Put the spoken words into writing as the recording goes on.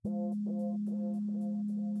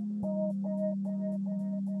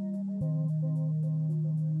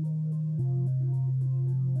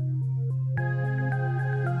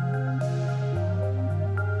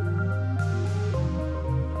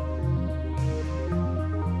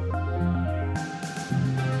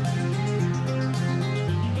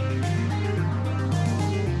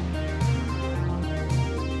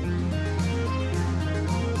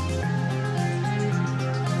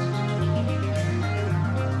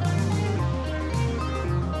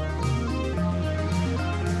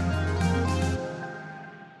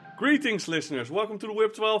Greetings, listeners. Welcome to the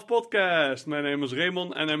Whip 12 podcast. My name is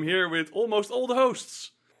Raymond, and I'm here with almost all the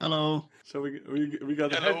hosts. Hello. So we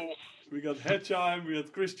got we got Hedgehime, we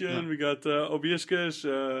got Christian, we got Obiescus.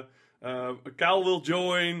 Cal will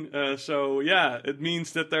join. So it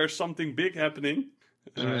means that there's something big happening.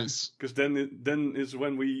 There is, because then is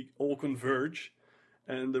when we all converge,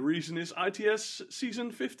 and the reason is ITS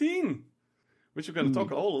season 15. Which we're going to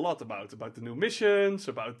talk a whole lot about the new missions,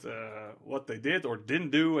 about what they did or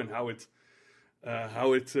didn't do, and how it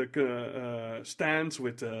stands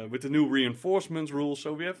with the new reinforcements rules.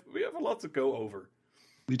 So we have a lot to go over.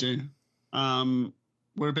 We do.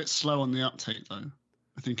 We're a bit slow on the uptake, though.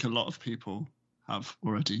 I think a lot of people have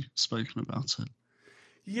already spoken about it.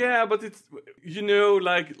 Yeah, but it's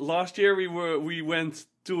like last year we went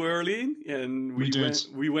too early, and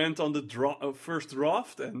we went on the first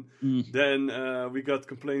draft, and then we got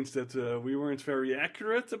complaints that we weren't very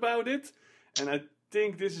accurate about it, and I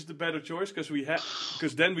think this is the better choice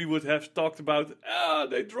because then we would have talked about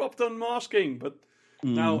they dropped unmasking, but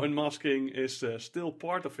now unmasking is still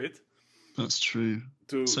part of it. That's true.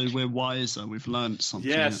 So we're wiser. We've learned something.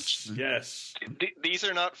 Yes, yes. These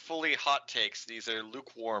are not fully hot takes. These are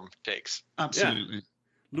lukewarm takes. Absolutely. Yeah.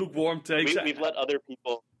 Lukewarm takes. We've let other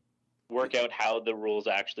people work out how the rules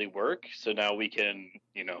actually work, so now we can,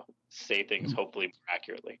 say things hopefully more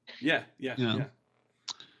accurately. Yeah.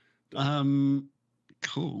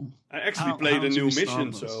 Cool. I actually played a new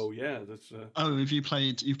mission, so that's. Oh, have you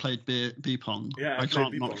played? You've played beer pong. Yeah, I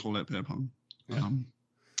can't not call it beer pong. Yeah.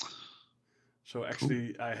 So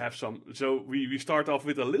actually, cool. I have some. So we start off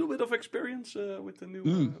with a little bit of experience with the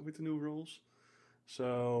new rules.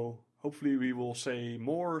 So hopefully we will say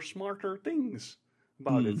more smarter things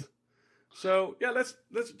about it. So let's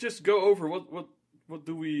just go over what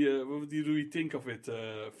do we think of it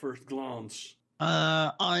first glance.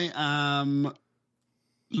 I am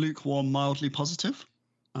lukewarm, mildly positive.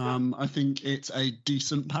 I think it's a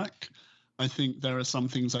decent pack. I think there are some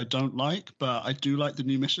things I don't like, but I do like the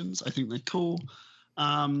new missions. I think they're cool.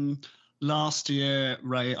 Last year,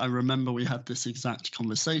 Ray, I remember we had this exact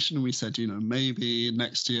conversation, and we said, maybe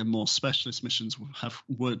next year more specialist missions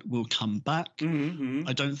will come back. Mm-hmm.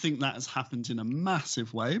 I don't think that has happened in a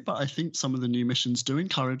massive way, but I think some of the new missions do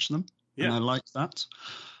encourage them, and I like that.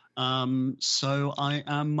 So I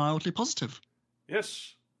am mildly positive.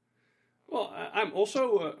 Yes. Well, I'm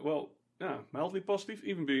also mildly positive,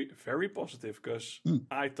 even be very positive, because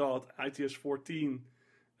I thought ITS 14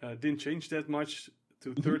 didn't change that much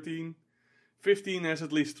to 13. 15 has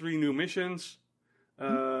at least 3 new missions.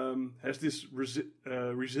 Has this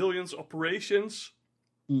resilience operations,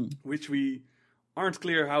 which we aren't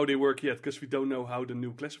clear how they work yet, because we don't know how the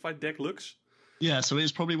new classified deck looks. Yeah, so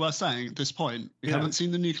it's probably worth saying at this point, we haven't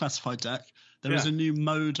seen the new classified deck. There is a new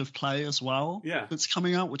mode of play as well that's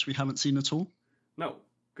coming out, which we haven't seen at all. No.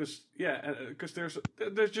 Because there's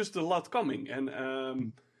just a lot coming,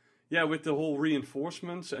 and with the whole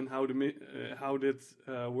reinforcements and how that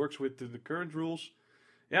works with the current rules,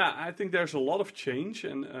 I think there's a lot of change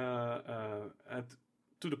and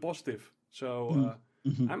to the positive. So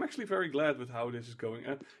I'm actually very glad with how this is going.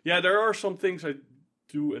 There are some things I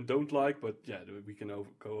do and don't like, but we can go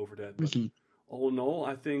over that. But all in all,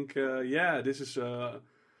 I think this is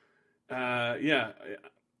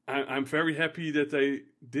I'm very happy that they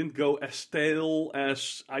didn't go as stale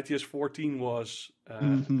as ITS 14 was,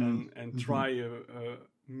 and try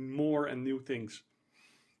more and new things.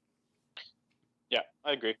 Yeah,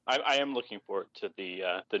 I agree. I am looking forward to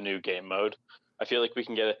the new game mode. I feel like you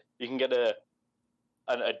can get a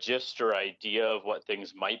gist or idea of what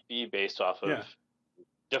things might be based off of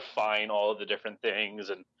define all of the different things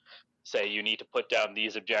and say you need to put down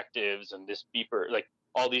these objectives and this beeper, like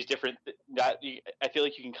all these different I feel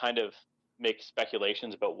like you can kind of make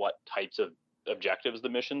speculations about what types of objectives the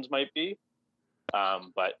missions might be.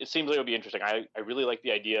 But it seems like it'll be interesting. I really like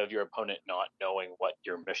the idea of your opponent not knowing what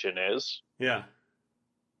your mission is. Yeah.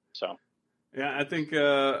 So. Yeah, I think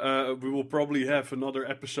we will probably have another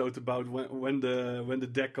episode about when the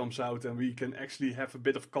deck comes out, and we can actually have a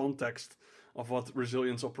bit of context of what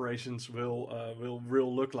resilience operations will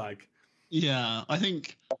look like. Yeah, I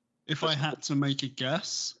think if I had to make a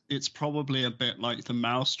guess, it's probably a bit like the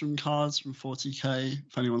Maelstrom cards from 40k.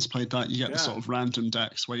 If anyone's played that, you get the sort of random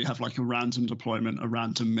decks where you have like a random deployment, a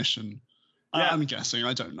random mission. Yeah. I'm guessing.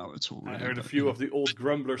 I don't know at all. Really, I heard a few of the old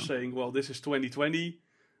grumblers saying, well, this is 2020.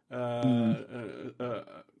 A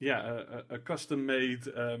custom-made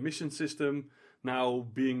mission system now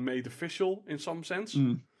being made official in some sense.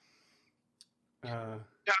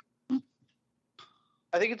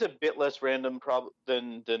 I think it's a bit less random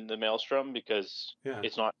than the Maelstrom because Yeah.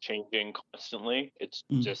 it's not changing constantly. It's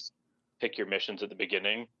just pick your missions at the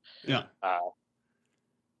beginning. Yeah.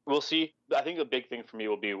 We'll see. I think the big thing for me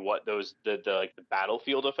will be what the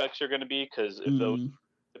battlefield effects are going to be, because if those,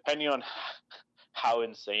 depending on how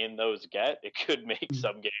insane those get, it could make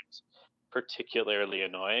some games particularly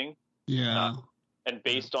annoying. Yeah. And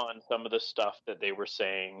based on some of the stuff that they were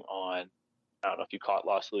saying on, I don't know if you caught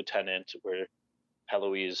Lost Lieutenant, where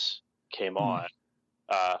Heloise came on,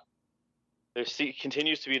 there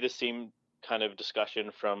continues to be the same kind of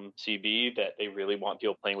discussion from CB that they really want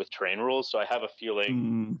people playing with terrain rules. So I have a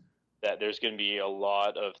feeling that there's going to be a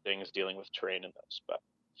lot of things dealing with terrain in this. But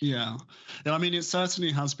yeah, I mean, it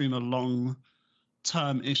certainly has been a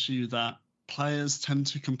long-term issue that players tend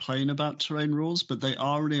to complain about terrain rules, but they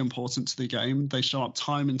are really important to the game. They show up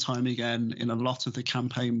time and time again in a lot of the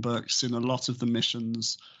campaign books, in a lot of the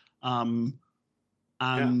missions, and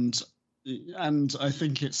I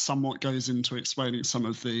think it somewhat goes into explaining some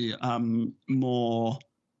of the more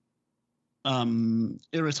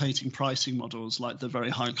irritating pricing models, like the very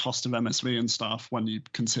high cost of MSV and stuff, when you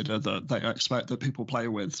consider that they expect that people play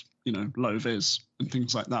with, low vis and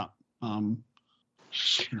things like that.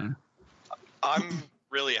 I'm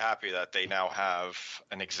really happy that they now have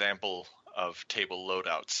an example of table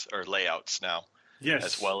loadouts or layouts now. Yes.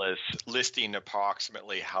 As well as listing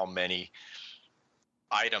approximately how many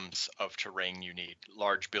items of terrain you need: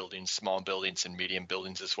 large buildings, small buildings, and medium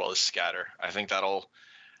buildings, as well as scatter. I think that'll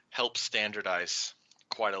help standardize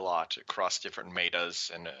quite a lot across different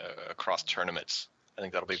metas and across tournaments. I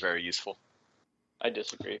think that'll be very useful. I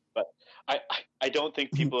disagree, but I don't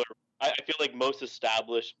think people are. I feel like most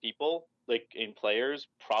established people, like in players,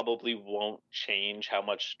 probably won't change how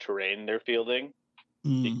much terrain they're fielding.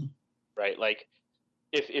 Right? Like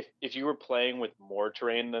if you were playing with more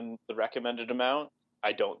terrain than the recommended amount,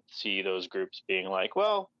 I don't see those groups being like,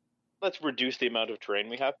 well, let's reduce the amount of terrain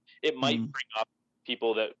we have. It might bring up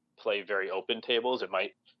people that play very open tables. It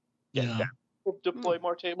might deploy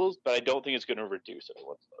more tables, but I don't think it's going to reduce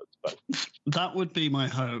anyone's loads. But that would be my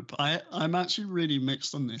hope. I'm actually really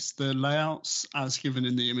mixed on this. The layouts as given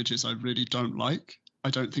in the images I really don't like. I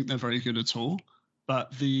don't think they're very good at all.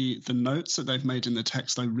 But the notes that they've made in the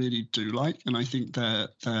text I really do like, and I think they're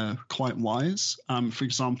quite wise. For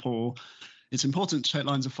example, it's important to check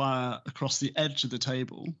lines of fire across the edge of the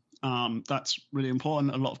table. That's really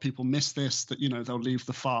important. A lot of people miss this, that, they'll leave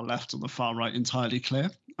the far left or the far right entirely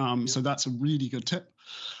clear. So that's a really good tip.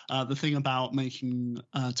 The thing about making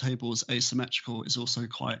tables asymmetrical is also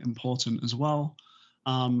quite important as well.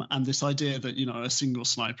 And this idea that, a single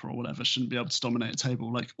sniper or whatever shouldn't be able to dominate a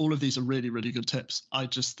table, like all of these are really, really good tips. I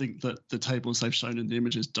just think that the tables they've shown in the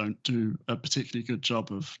images don't do a particularly good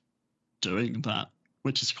job of doing that,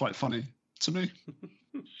 which is quite funny to me.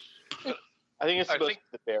 I think it's supposed to be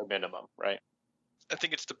the bare minimum, right? I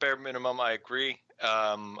think it's the bare minimum. I agree.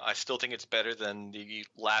 I still think it's better than the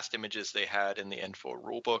last images they had in the N4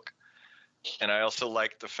 rulebook. And I also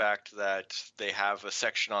like the fact that they have a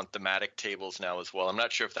section on thematic tables now as well. I'm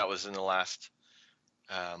not sure if that was in the last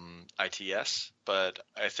ITS, but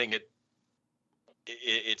I think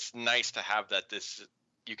it's nice to have that.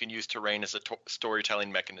 You can use terrain as a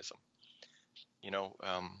storytelling mechanism.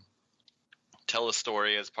 Tell a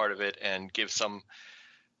story as part of it and give some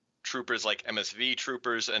troopers like MSV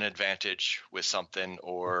troopers an advantage with something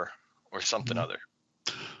or something other.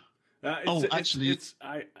 As a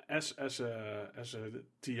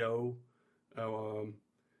TO,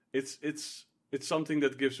 it's something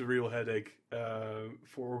that gives a real headache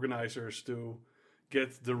for organizers to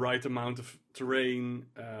get the right amount of terrain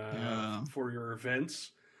for your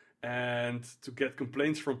events. And to get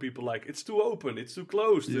complaints from people like, it's too open, it's too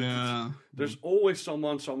closed. There's always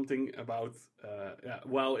something about,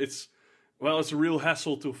 it's a real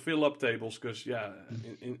hassle to fill up tables because,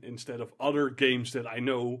 instead of other games that I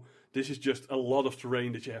know, this is just a lot of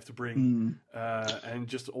terrain that you have to bring. And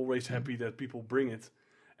just always happy that people bring it.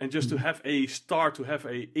 And just to have a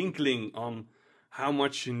inkling on how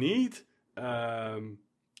much you need,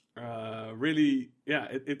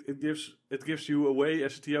 it gives you a way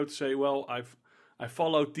as a TO to say, well, I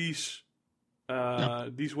followed these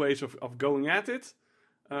ways of going at it,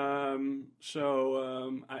 I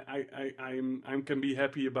can be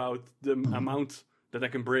happy about the amount that I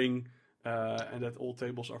can bring, and that all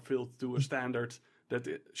tables are filled to a standard that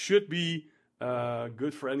it should be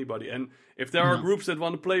good for anybody. And if there are groups that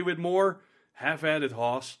want to play with more, have at it,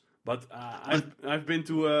 Haas. But I've been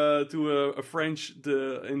to a French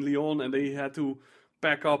in Lyon, and they had to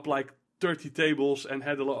pack up like 30 tables and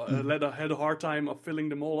had a hard time of filling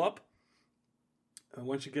them all up.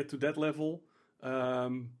 Once you get to that level,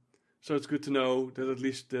 So it's good to know that at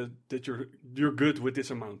least that you're good with this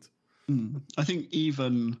amount. I think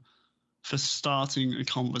even for starting a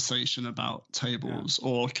conversation about tables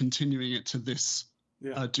or continuing it to this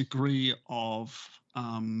degree of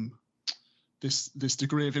this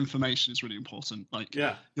degree of information is really important. Like,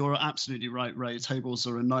 you're absolutely right, Ray. Tables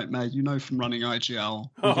are a nightmare. You know, from running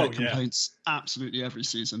IGL, we get complaints absolutely every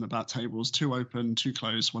season about tables, too open, too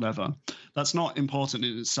closed, whatever. That's not important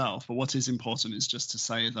in itself, but what is important is just to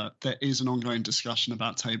say that there is an ongoing discussion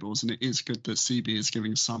about tables, and it is good that CB is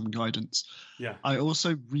giving some guidance. Yeah. I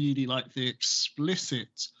also really like the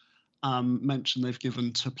explicit mention they've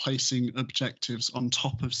given to placing objectives on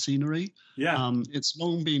top of scenery. It's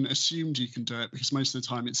long been assumed you can do it because most of the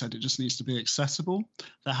time it said it just needs to be accessible.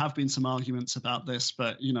 There have been some arguments about this,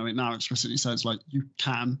 but it now explicitly says like you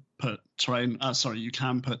can put you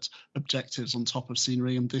can put objectives on top of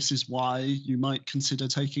scenery, and this is why you might consider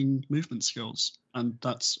taking movement skills, and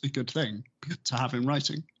that's a good thing to have in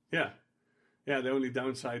writing. Yeah, the only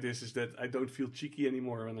downside is that I don't feel cheeky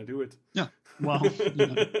anymore when I do it. Yeah, well,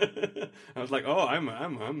 I was like, oh, I'm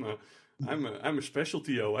a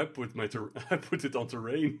specialty. I put it on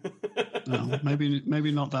terrain. No,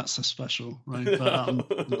 maybe not that so special, right? But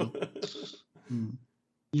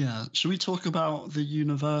yeah, should we talk about the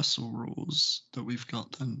universal rules that we've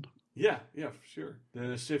got then? Yeah, for sure. The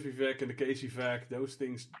CivVac and the KCVac, those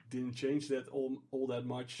things didn't change that all that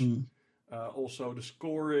much. Also, the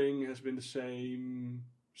scoring has been the same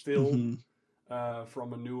still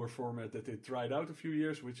from a newer format that they tried out a few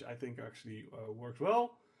years, which I think actually works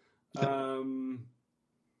well. So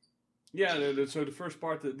the first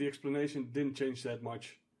part, the explanation didn't change that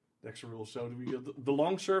much, the extra rules. So the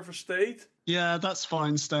long server stayed. Yeah, that's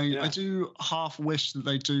fine staying. I do half wish that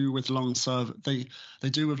they do with long server. They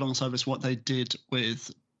do with long service what they did with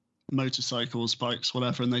motorcycles, bikes,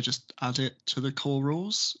 whatever, and they just add it to the core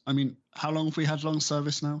rules. I mean, how long have we had long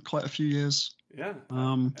service now? Quite a few years. Yeah.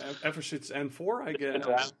 Ever since N4, I guess.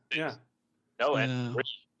 No,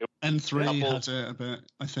 N3 had it a bit,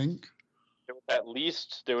 I think. There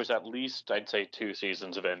was at least I'd say 2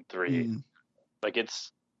 seasons of N3. Like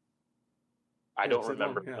I don't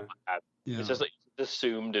remember. It's just like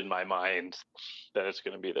assumed in my mind that it's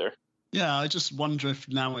going to be there. Yeah, I just wonder if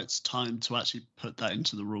now it's time to actually put that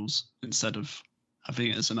into the rules instead of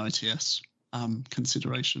having it as an ITS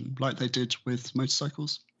consideration, like they did with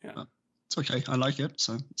motorcycles. Yeah, but it's okay. I like it,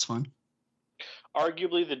 so it's fine.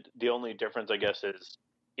 Arguably, the only difference, I guess, is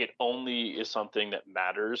it only is something that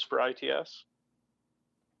matters for ITS,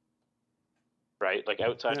 right? Like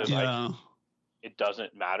outside of ITS, it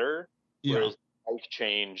doesn't matter. Whereas bike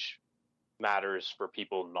change matters for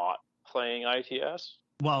people not playing ITS.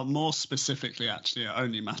 Well, more specifically, actually, it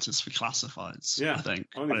only matters for classifieds. Yeah, I think.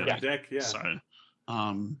 Only for the deck. Yeah. So,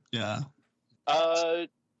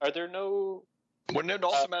 Are there no? Wouldn't it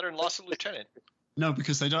also matter in Lost Lieutenant? No,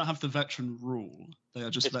 because they don't have the veteran rule. They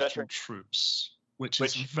are just veteran troops, which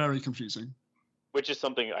is very confusing. Which is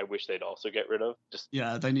something I wish they'd also get rid of.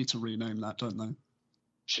 They need to rename that, don't they?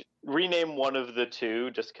 Rename one of the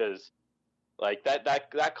two, just because, like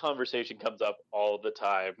that conversation comes up all the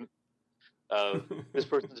time. This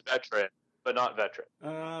person's veteran, but not veteran.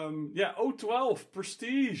 O12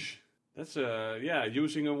 Prestige. That's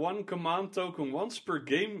using a 1 command token once per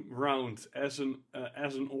game round as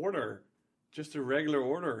an order, just a regular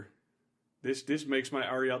order. This makes my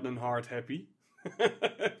Ariadne heart happy,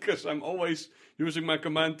 because I'm always using my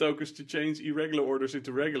command tokens to change irregular orders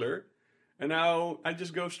into regular, and now I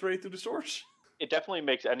just go straight to the source. It definitely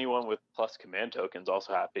makes anyone with plus command tokens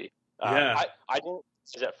also happy. I don't.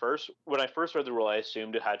 At first, when I first read the rule, I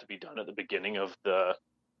assumed it had to be done at the beginning of the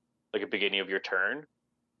beginning of your turn.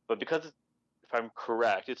 But because, if I'm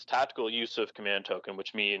correct, it's tactical use of command token,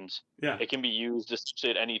 which means it can be used just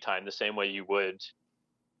at any time, the same way you would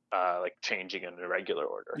like changing in a regular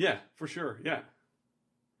order. Yeah, for sure. Yeah.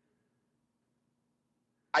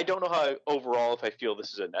 I don't know how overall if I feel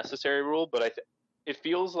this is a necessary rule, but it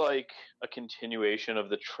feels like a continuation of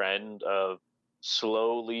the trend of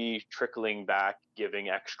slowly trickling back, giving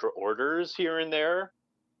extra orders here and there.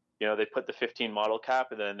 They put the 15 model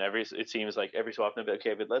cap, and then it seems like every so often,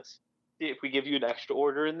 okay, but let's see if we give you an extra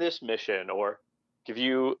order in this mission, or give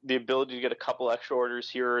you the ability to get a couple extra orders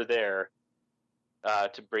here or there,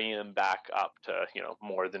 to bring them back up to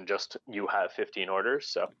more than just you have 15 orders.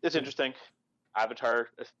 So it's interesting. Avatar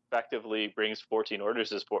effectively brings 14 orders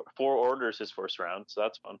his 4 orders his first round, so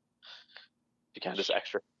that's fun. You can just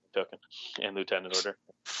extra token and lieutenant order.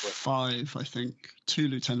 5, I think. 2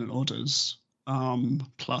 lieutenant orders.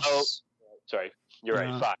 Plus. Oh, sorry, you're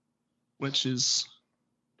right. 5. Which is,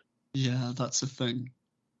 that's a thing.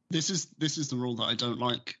 This is the rule that I don't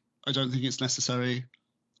like. I don't think it's necessary.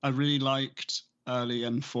 I really liked early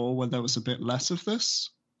N4 where there was a bit less of this.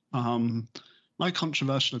 My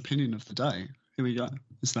controversial opinion of the day, here we go,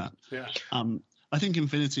 is that I think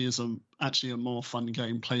Infinity is actually a more fun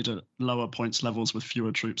game played at lower points levels with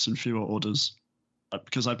fewer troops and fewer orders.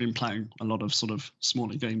 Because I've been playing a lot of sort of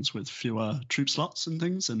smaller games with fewer troop slots and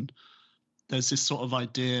things, and there's this sort of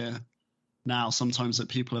idea now sometimes that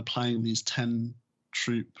people are playing these 10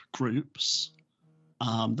 troop groups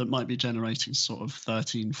that might be generating sort of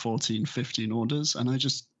 13, 14, 15 orders, and I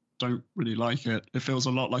just don't really like it. It feels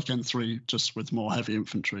a lot like N3, just with more heavy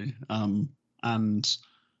infantry. And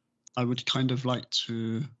I would kind of like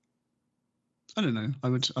to, I don't know, I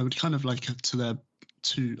would kind of like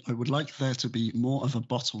I would like there to be more of a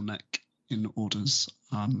bottleneck in orders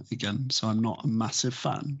again. So I'm not a massive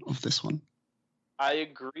fan of this one. I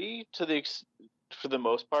agree for the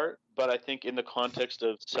most part, but I think in the context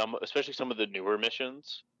of especially some of the newer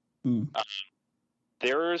missions,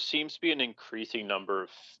 there seems to be an increasing number of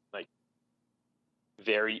like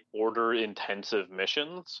very order intensive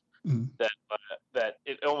missions that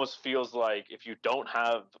it almost feels like if you don't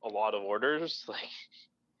have a lot of orders, like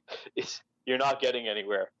you're not getting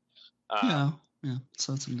anywhere. Yeah,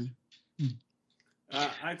 certainly.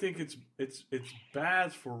 I think it's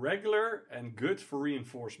bad for regular and good for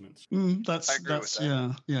reinforcements. That's that's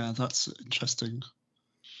interesting.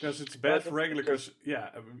 Because it's bad for regular. Because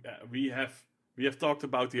we have talked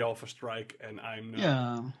about the Alpha Strike, and I'm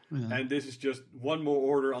and this is just one more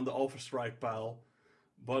order on the Alpha Strike pile.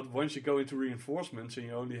 But once you go into reinforcements, and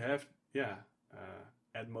you only have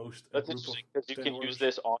at most that's interesting because you can use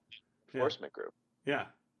this on the reinforcement group. Yeah.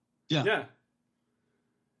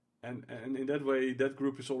 And in that way, that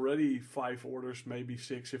group is already 5 orders, maybe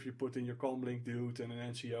 6 if you put in your Comlink dude and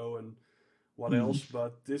an NCO and what else.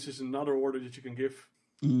 But this is another order that you can give.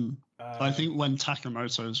 I think when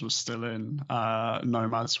Takamoto's was still in,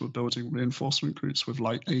 Nomads were building reinforcement groups with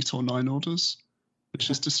like 8 or 9 orders,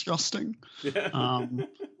 which is disgusting. Yeah.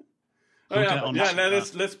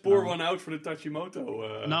 Let's pour one out for the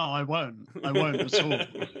Tachimoto. No, I won't at all.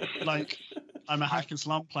 Like, I'm a Hack and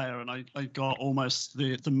Slump player, and I got almost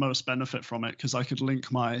the most benefit from it because I could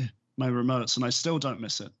link my remotes, and I still don't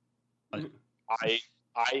miss it.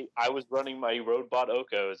 I was running my Roadbot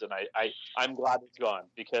Okos, and I'm glad it's gone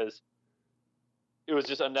because it was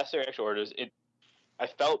just unnecessary extra orders. I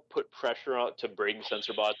felt put pressure on to bring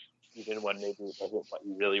sensor bots even when maybe it wasn't what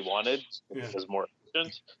you really wanted. It was more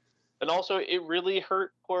efficient. And also, it really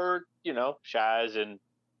hurt poor, Shaz and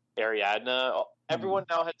Ariadna. Everyone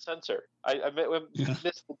now had sensor. I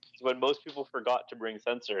missed when most people forgot to bring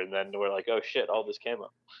sensor, and then we're like, oh shit, all this camo.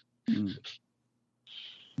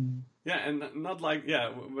 Yeah, and not like,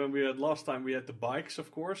 when we had last time, we had the bikes, of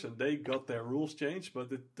course, and they got their rules changed,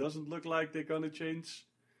 but it doesn't look like they're going to change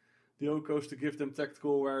the Okos to give them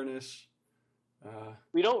tactical awareness.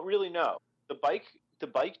 We don't really know. The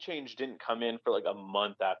bike change didn't come in for like a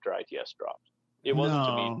month after ITS dropped. It wasn't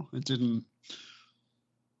to me. It didn't.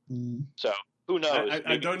 So who knows?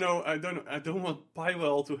 I don't know. I don't want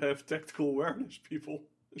Pywell to have tactical awareness, people.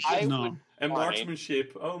 And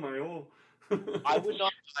marksmanship. Oh my god. I would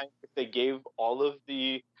not mind if they gave all of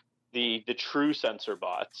the true sensor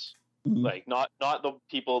bots, like not the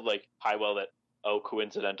people like Pywell that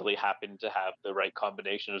coincidentally happened to have the right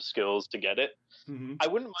combination of skills to get it. I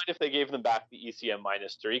wouldn't mind if they gave them back the ECM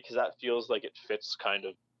 -3 because that feels like it fits kind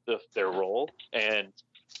of their role, and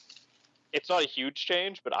it's not a huge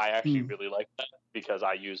change, but I actually really like that because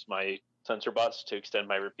I use my sensor bots to extend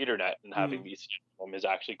my repeater net, and having the ECM is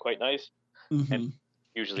actually quite nice and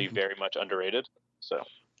usually very much underrated. So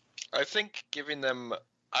I think giving them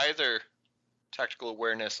either tactical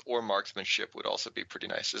awareness or marksmanship would also be pretty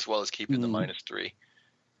nice, as well as keeping the -3.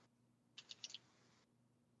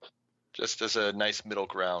 Just as a nice middle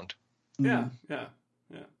ground. Yeah.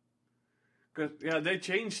 Because they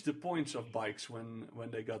changed the points of bikes when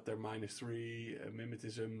they got their -3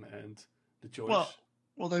 mimetism and the choice.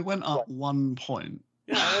 Well, they went up 1 point.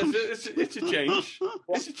 Yeah, it's a change.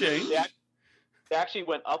 It's a change. They actually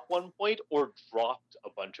went up 1 point or dropped a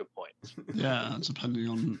bunch of points. Yeah, depending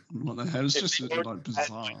on what they had. It's just like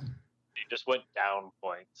bizarre. They just went down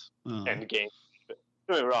points and gained. Don't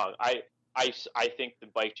get me wrong. I think the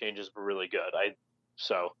bike changes were really good. I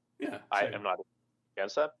am not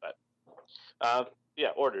against that, but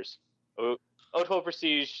orders. O12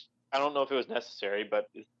 Prestige. I don't know if it was necessary, but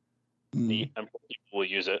it's neat. I'm sure people will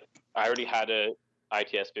use it. I already had a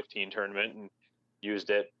ITS 15 tournament and used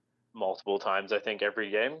it multiple times, I think, every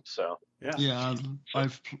game. So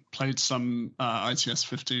I've played some ITS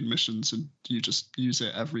 15 missions, and you just use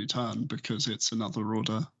it every turn because it's another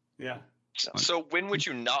order. Yeah. So when would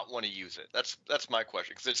you not want to use it? That's my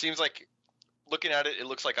question, because it seems like, looking at it, it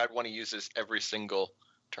looks like I'd want to use this every single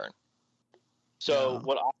turn. So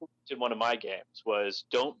what I did in one of my games was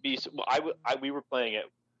don't be. We were playing it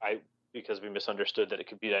because we misunderstood that it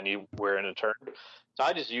could be anywhere in a turn. So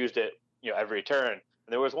I just used it, every turn. And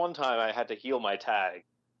there was one time I had to heal my tag,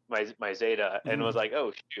 my Zeta, and was like,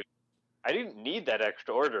 oh shoot, I didn't need that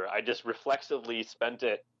extra order. I just reflexively spent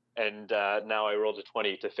it, and now I rolled a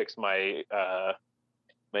 20 to fix my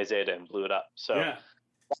my Zeta and blew it up. So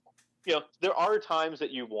there are times that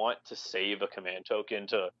you want to save a command token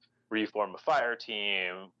to reform a fire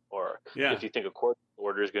team, or if you think a court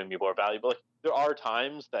order is going to be more valuable. Like, there are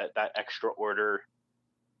times that extra order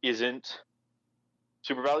isn't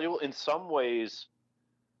super valuable. In some ways,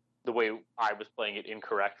 the way I was playing it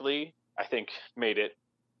incorrectly, I think made it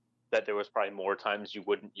that there was probably more times you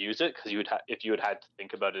wouldn't use it because if you had to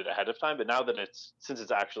think about it ahead of time. But now that since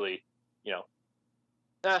it's actually,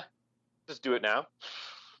 just do it now.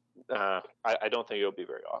 I don't think it'll be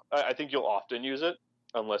very often. I think you'll often use it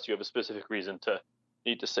unless you have a specific reason to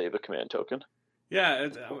need to save a command token. Yeah,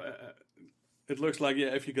 it looks like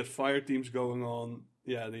if you get fire teams going on,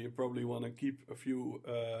 then you probably want to keep a few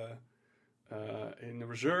in the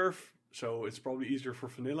reserve. So it's probably easier for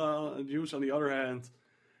vanilla use. On the other hand,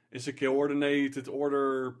 is a coordinated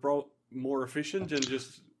order more efficient than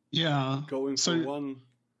just going for one?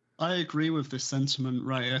 I agree with this sentiment,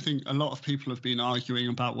 Ray. I think a lot of people have been arguing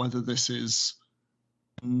about whether this has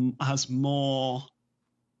more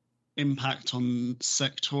impact on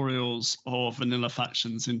sectorials or vanilla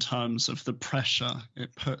factions in terms of the pressure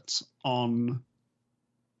it puts on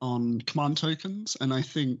command tokens. And I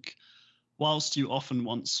think whilst you often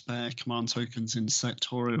want spare command tokens in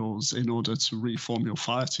sectorials in order to reform your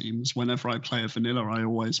fire teams, whenever I play a vanilla, I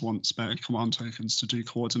always want spare command tokens to do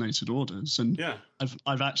coordinated orders. And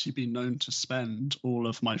I've actually been known to spend all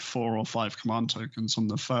of my 4 or 5 command tokens on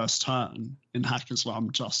the first turn in Hackers where I'm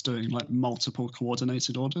just doing like multiple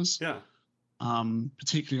coordinated orders. Yeah.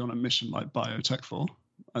 Particularly on a mission like Biotech 4,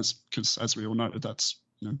 because as we all know, that's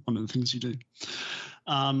one of the things you do.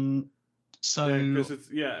 Because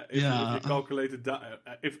if you calculate it,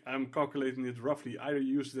 if I'm calculating it roughly, either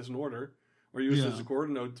use it as an order or use it as a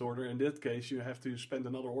coordinated order. In that case, you have to spend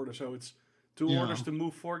another order, so it's 2 orders to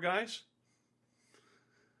move 4 guys.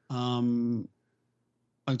 I don't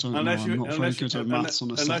know. I'm not very good at maths on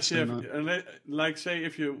a Saturday night. Like, say,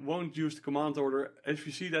 if you won't use the command order, if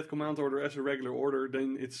you see that command order as a regular order,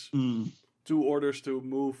 then it's 2 orders to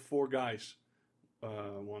move 4 guys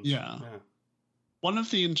once. Yeah. One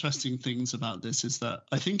of the interesting things about this is that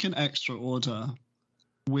I think an extra order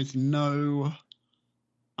with no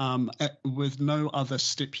other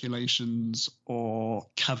stipulations or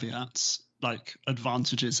caveats, like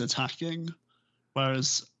advantages attacking,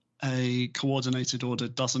 whereas a coordinated order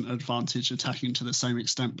doesn't advantage attacking to the same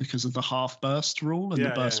extent because of the half burst rule and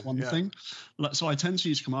the burst thing. So I tend to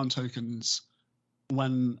use command tokens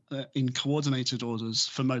when in coordinated orders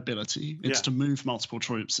for mobility. It's to move multiple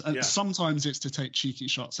troops. And sometimes it's to take cheeky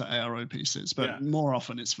shots at ARO pieces, but more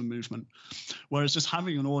often it's for movement. Whereas just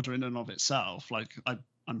having an order in and of itself, like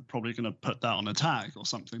I'm probably going to put that on a tag or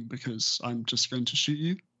something because I'm just going to shoot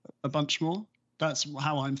you a bunch more. That's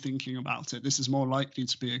how I'm thinking about it. This is more likely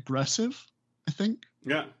to be aggressive, I think.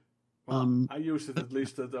 Yeah. Well, I used it at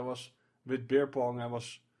least that I was with beer pong. I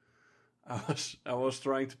was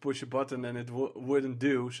trying to push a button and it wouldn't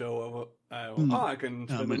do. So I can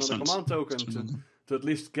spend another command token to at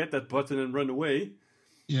least get that button and run away.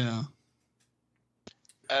 Yeah.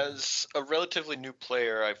 As a relatively new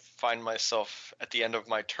player, I find myself at the end of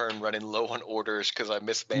my turn running low on orders because I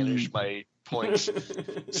mismanaged my points.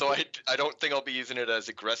 So I don't think I'll be using it as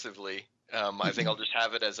aggressively. I think I'll just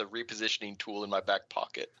have it as a repositioning tool in my back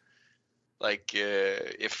pocket. Like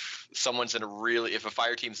if a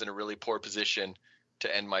fire team's in a really poor position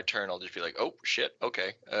to end my turn, I'll just be like, oh shit,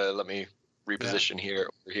 okay, let me reposition here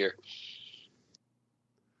over here.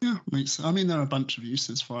 Yeah, I mean, there are a bunch of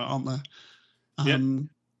uses for it, aren't there?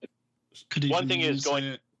 Could even use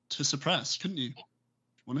it to suppress, couldn't you?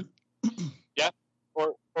 Want it? Yeah,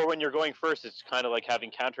 or when you're going first, it's kind of like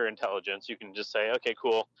having counterintelligence. You can just say, okay,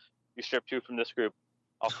 cool, you strip 2 from this group,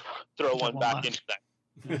 I'll throw one back into that.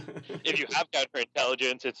 If you have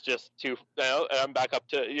counterintelligence, it's just 2. I'm back up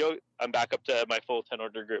to my full 10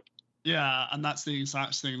 order group. Yeah, and that's the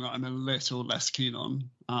exact thing that I'm a little less keen on.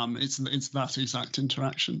 It's that exact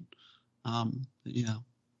interaction. Yeah.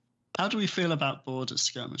 How do we feel about border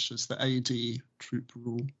skirmishes, the AD troop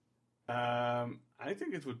rule? I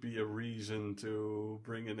think it would be a reason to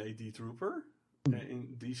bring an AD trooper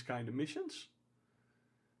in these kind of missions.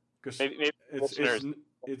 Because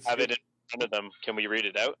have it in front of them. Can we read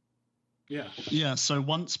it out? Yeah. Yeah, so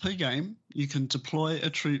once per game, you can deploy a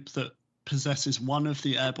troop that possesses one of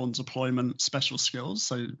the airborne deployment special skills,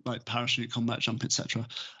 so like parachute, combat jump, etc.,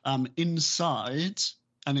 inside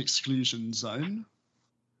an exclusion zone.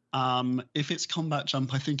 If it's combat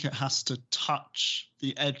jump, I think it has to touch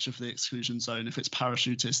the edge of the exclusion zone. If it's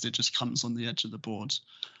parachutist, it just comes on the edge of the board.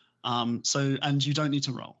 And you don't need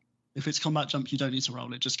to roll. If it's combat jump, you don't need to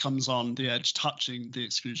roll. It just comes on the edge, touching the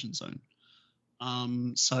exclusion zone.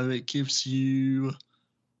 So it gives you,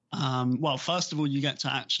 well, first of all, you get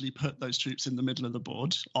to actually put those troops in the middle of the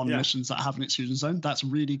board on missions that have an exclusion zone. That's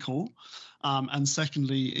really cool. And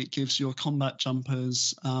secondly, it gives your combat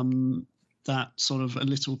jumpers that sort of a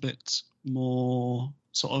little bit more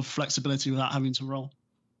sort of flexibility without having to roll,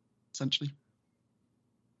 essentially.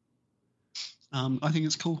 I think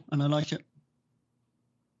it's cool and I like it.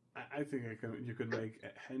 I think you could make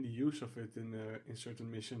handy use of it in certain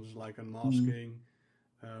missions like unmasking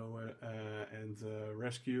and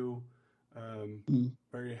rescue,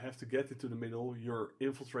 where you have to get into the middle. Your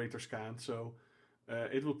infiltrators can't, so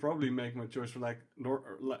it will probably make my choice for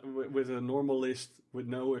with a normal list with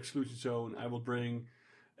no exclusion zone. I will bring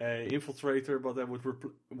a infiltrator, but I would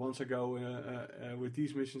once I go with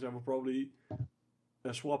these missions, I will probably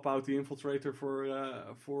swap out the infiltrator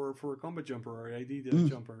for a combat jumper or AD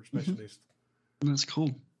jumper specialist. That's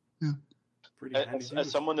cool. Yeah. Pretty handy. As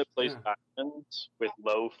someone that plays factions with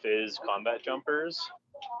low fizz combat jumpers,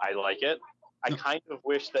 I like it. I kind of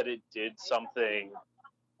wish that it did something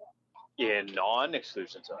in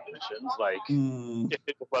non-exclusion zone missions, like if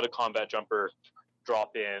it would let a combat jumper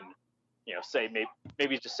drop in, say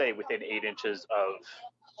maybe just say within 8 inches of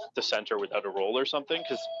the center without a roll or something,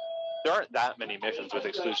 because there aren't that many missions with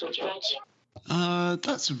exclusion zones.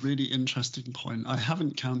 That's a really interesting point. I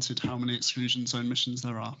haven't counted how many exclusion zone missions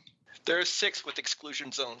there are. There are 6 with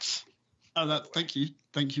exclusion zones. Oh, thank you.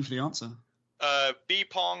 Thank you for the answer.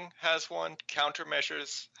 B-Pong has one.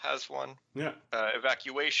 Countermeasures has one. Yeah.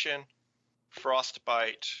 Evacuation,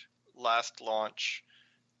 Frostbite, Last Launch,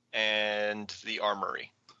 and the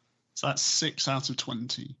Armory. So that's 6 out of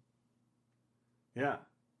 20. Yeah.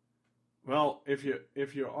 Well, if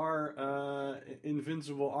you are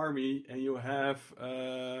Invincible Army and you have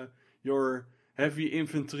your heavy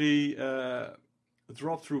infantry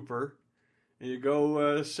drop trooper, and you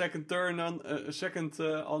go second turn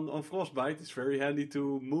on Frostbite, it's very handy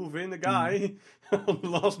to move in a guy on the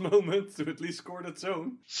last moment to at least score that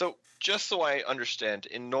zone. So just so I understand,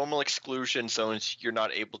 in normal exclusion zones, you're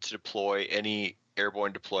not able to deploy any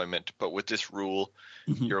airborne deployment, but with this rule,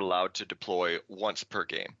 you're allowed to deploy once per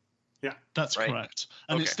game. Yeah, that's right. Correct.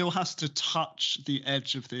 And it still has to touch the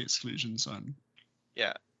edge of the exclusion zone.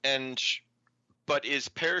 Yeah. But is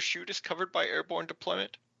parachutist covered by airborne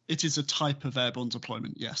deployment? It is a type of airborne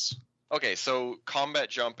deployment, yes. Okay, so combat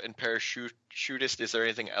jump and parachutist, is there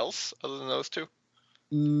anything else other than those two?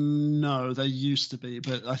 No, there used to be,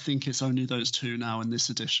 but I think it's only those two now in this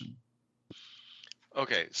edition.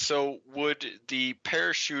 Okay, so would the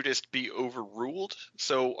parachutist be overruled?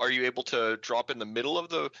 So are you able to drop in the middle of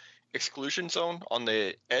the exclusion zone on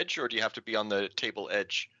the edge, or do you have to be on the table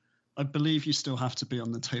edge? I believe you still have to be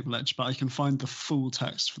on the table edge, but I can find the full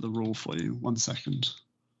text for the rule for you. 1 second.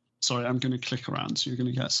 Sorry, I'm going to click around, so you're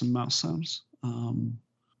going to get some mouse sounds.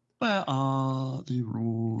 Where are the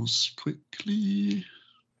rules? Quickly.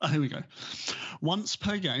 Oh, here we go. Once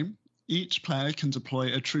per game, each player can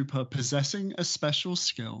deploy a trooper possessing a special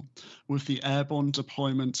skill with the airborne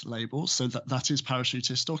deployment label, so that is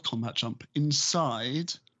parachutist or combat jump,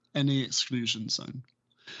 inside any exclusion zone.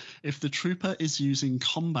 If the trooper is using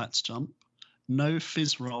combat jump, no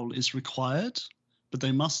fizz roll is required, but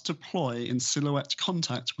they must deploy in silhouette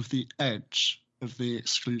contact with the edge of the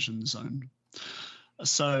exclusion zone.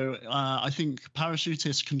 So I think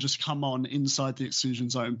parachutists can just come on inside the exclusion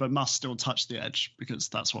zone, but must still touch the edge because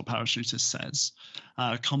that's what parachutist says.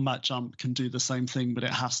 Combat jump can do the same thing, but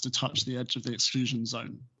it has to touch the edge of the exclusion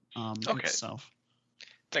zone itself.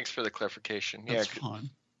 Thanks for the clarification. That's fine.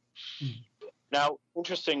 Now,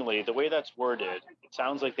 interestingly, the way that's worded, it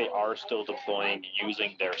sounds like they are still deploying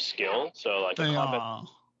using their skill. So like they a combat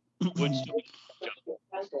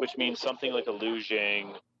which means something like a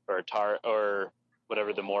Lujing or a or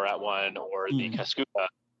whatever the Morat one or the Cascuda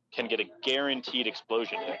can get a guaranteed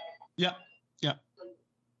explosion hit. Yeah.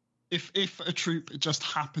 If a troop just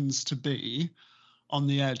happens to be on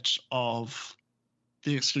the edge of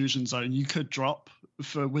the exclusion zone, you could drop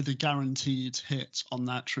with a guaranteed hit on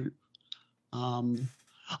that troop.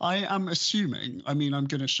 I am assuming, I mean, I'm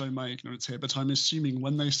going to show my ignorance here, but I'm assuming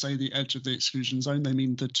when they say the edge of the exclusion zone, they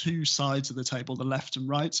mean the two sides of the table, the left and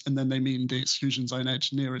right, and then they mean the exclusion zone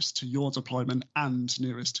edge nearest to your deployment and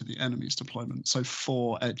nearest to the enemy's deployment. So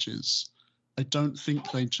 4 edges. I don't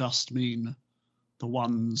think they just mean the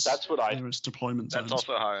ones nearest deployment zones. That's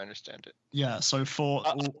also how I understand it. Yeah, so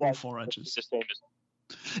all 4 edges.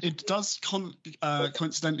 It does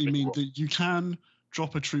coincidentally mean that you can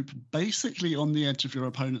drop a troop basically on the edge of your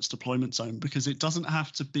opponent's deployment zone, because it doesn't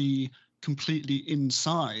have to be completely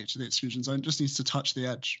inside the exclusion zone. It just needs to touch the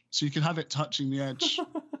edge. So you can have it touching the edge,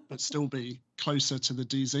 but still be closer to the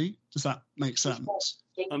DZ. Does that make sense?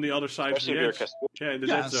 On the other side of the edge. Yeah, in the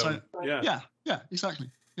dead zone. Yeah, exactly.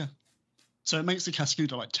 Yeah. So it makes the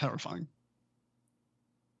Cascuda like terrifying.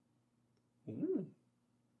 Ooh.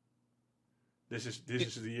 This is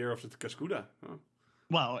the year of the Cascuda. Huh?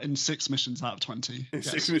 Well, in 6 missions out of 20. In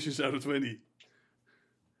 6 missions out of 20.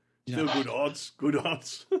 Still good odds. Good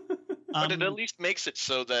odds. But it at least makes it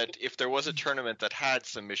so that if there was a tournament that had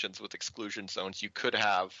some missions with exclusion zones, you could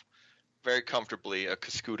have very comfortably a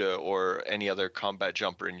Cascuda or any other combat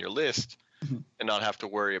jumper in your list and not have to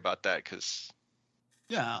worry about that.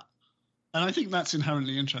 Yeah. And I think that's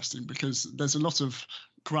inherently interesting because there's a lot of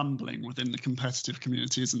grumbling within the competitive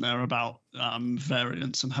community, isn't there, about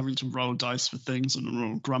variance and having to roll dice for things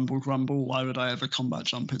and grumble, why would I ever combat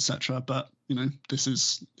jump, etc. But, you know, this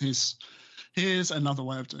is here's another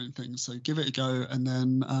way of doing things. So give it a go and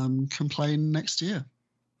then complain next year,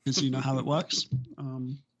 because you know how it works.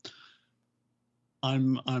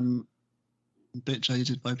 I'm a bit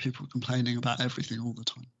jaded by people complaining about everything all the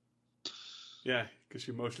time. Yeah, because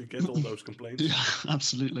you mostly get all those complaints. Yeah,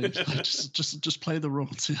 absolutely. just play the role,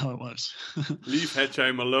 see how it works. Leave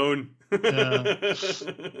Hedgehog alone. Yeah.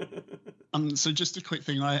 So just a quick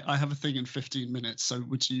thing. I have a thing in 15 minutes. So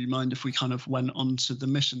would you mind if we kind of went on to the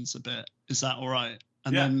missions a bit? Is that all right?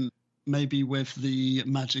 And then maybe with the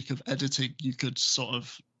magic of editing, you could sort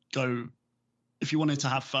of go, if you wanted to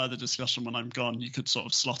have further discussion when I'm gone, you could sort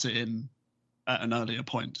of slot it in at an earlier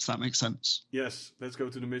point. Does that make sense? Yes, let's go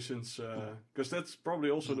to the missions, because that's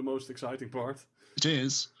probably also the most exciting part. It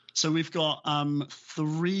is. So we've got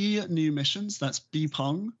 3 new missions. That's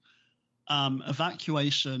Bipong,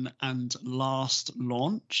 Evacuation, and Last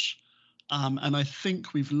Launch. And I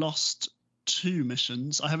think we've lost 2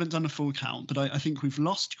 missions. I haven't done a full count, but I think we've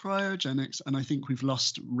lost Cryogenics, and I think we've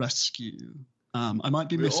lost Rescue. I might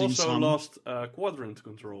be missing some. We also lost Quadrant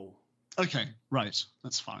Control. Okay, right.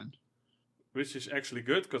 That's fine. Which is actually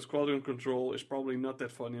good, because Quadrant Control is probably not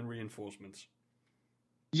that fun in reinforcements.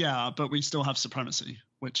 Yeah, but we still have Supremacy,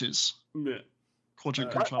 which is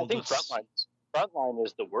Quadrant Control. I think Frontline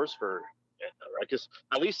is the worst for it, though, right? Because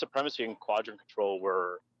at least Supremacy and Quadrant Control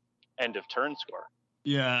were end of turn score.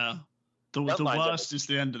 Yeah. The worst is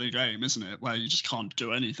the end of the game, isn't it? Where you just can't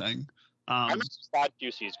do anything. I'm just sad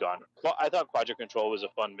QC's gone. I thought Quadrant Control was a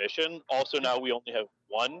fun mission. Also, now we only have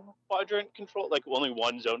 1 Quadrant Control, like only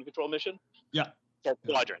 1 zone control mission. Yeah. So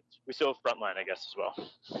Quadrants. We still have Frontline, I guess, as well.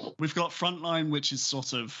 We've got Frontline, which is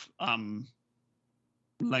sort of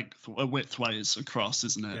widthways across,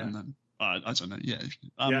 isn't it? Yeah. And then I don't know. Yeah.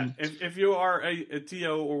 If you are a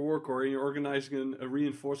TO or worker and you're organizing a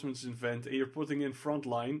reinforcements event and you're putting in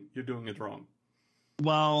Frontline, you're doing it wrong.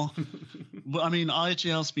 Well, I mean,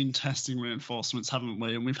 IGL's been testing reinforcements, haven't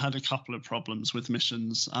we? And we've had a couple of problems with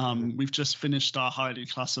missions. We've just finished our highly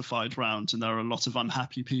classified round, and there are a lot of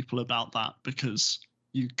unhappy people about that, because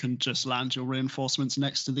you can just land your reinforcements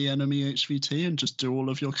next to the enemy HVT and just do all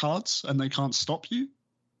of your cards, and they can't stop you.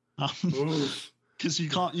 Because you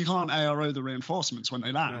can't ARO the reinforcements when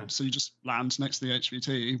they land. Yeah. So you just land next to the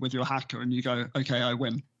HVT with your hacker, and you go, okay, I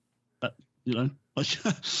win. But, you know, like,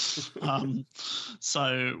 I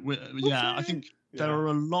think there are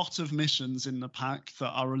a lot of missions in the pack that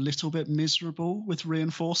are a little bit miserable with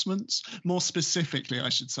reinforcements. More specifically, I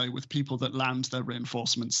should say, with people that land their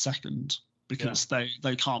reinforcements second, because they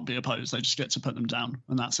can't be opposed. They just get to put them down,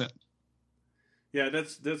 and that's it. Yeah,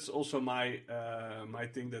 that's also my my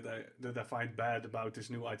thing that I find bad about this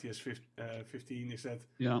new ITS 15 is that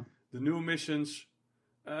the new missions,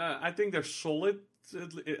 I think they're solid.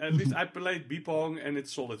 At least I played Bipong and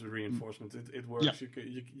it's solid with reinforcement. It works. Yeah.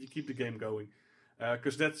 You keep the game going,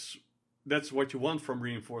 because that's what you want from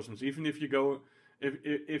reinforcements. Even if you go,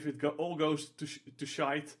 if it all goes to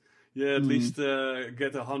shite, at least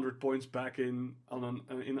get 100 points back on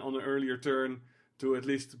an earlier turn to at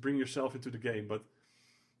least bring yourself into the game. But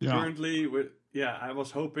currently, I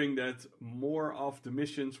was hoping that more of the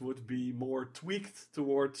missions would be more tweaked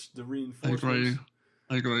towards the reinforcements.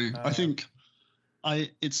 I agree. I think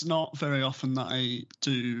It's not very often that I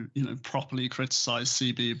do, properly criticize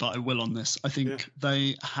CB, but I will on this. I think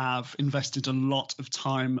they have invested a lot of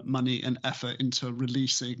time, money, and effort into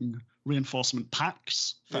releasing reinforcement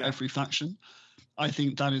packs for every faction. I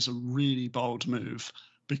think that is a really bold move,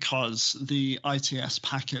 because the ITS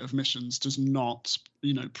packet of missions does not,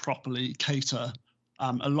 properly cater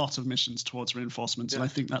a lot of missions towards reinforcements, and I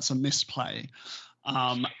think that's a misplay.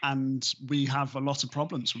 And we have a lot of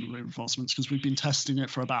problems with reinforcements because we've been testing it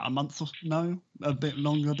for about a month. A bit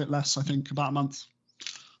longer, a bit less, I think, about a month.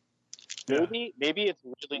 Maybe it's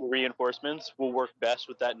really reinforcements will work best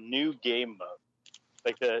with that new game mode,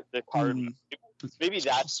 like the card. Maybe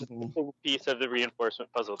that's the piece of the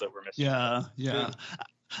reinforcement puzzle that we're missing. Yeah.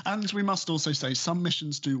 And we must also say some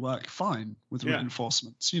missions do work fine with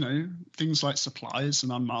reinforcements. Things like supplies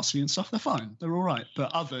and unmasking and stuff, they're fine. They're all right.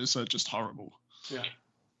 But others are just horrible. Yeah.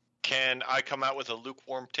 Can I come out with a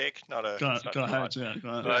lukewarm take? Go ahead. Yeah, go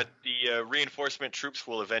ahead. But the reinforcement troops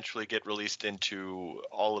will eventually get released into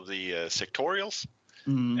all of the sectorials.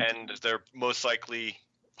 And they're most likely,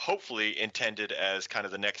 hopefully, intended as kind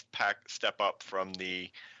of the next step up from the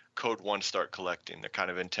Code 1 start collecting. They're kind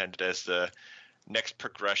of intended as the next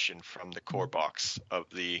progression from the core box of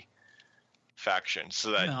the faction, so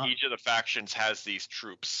that each of the factions has these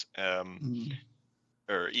troops,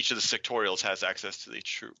 or each of the sectorials has access to these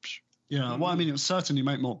troops. Yeah, well, I mean, it would certainly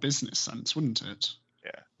make more business sense, wouldn't it?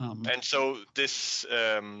 Yeah. And so these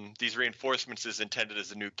reinforcements is intended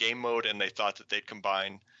as a new game mode, and they thought that they'd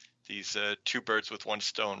combine these two birds with one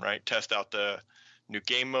stone, right? Test out the new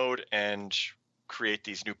game mode and create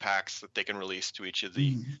these new packs that they can release to each of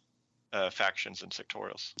the factions and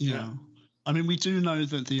sectorials. Yeah. I mean, we do know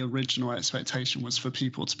that the original expectation was for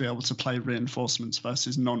people to be able to play reinforcements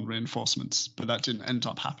versus non-reinforcements, but that didn't end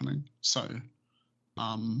up happening. So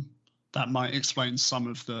that might explain some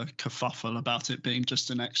of the kerfuffle about it being just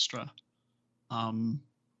an extra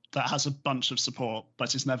that has a bunch of support,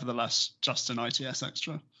 but is nevertheless just an ITS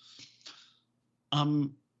extra.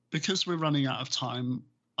 Because we're running out of time,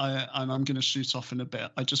 and I'm going to shoot off in a bit,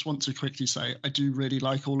 I just want to quickly say I do really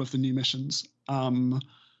like all of the new missions.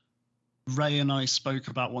 Ray and I spoke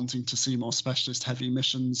about wanting to see more specialist heavy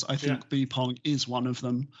missions. I think Bpong is one of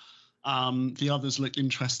them. The others look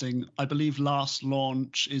interesting. I believe Last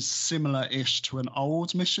Launch is similar-ish to an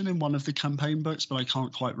old mission in one of the campaign books, but I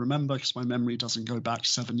can't quite remember because my memory doesn't go back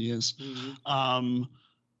 7 years.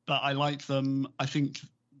 But I like them. I think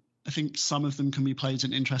some of them can be played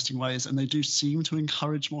in interesting ways, and they do seem to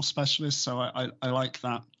encourage more specialists, so I like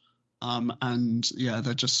that. And yeah,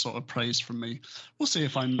 they're just sort of praise from me. We'll see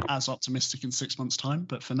if I'm as optimistic in 6 months' time,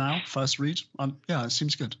 but for now, first read, it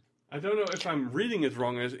seems good. I don't know if I'm reading it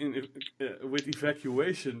wrong as with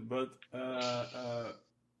evacuation, but I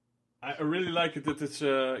really like it that it's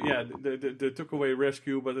they took away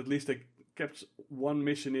rescue, but at least they kept one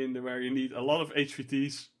mission in where you need a lot of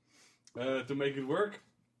HVTs to make it work.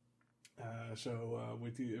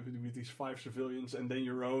 With these 5 civilians and then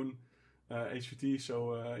your own HVT,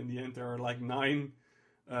 so in the end there are like 9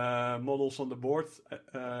 models on the board.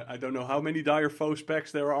 I don't know how many dire foe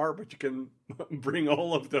specs there are, but you can bring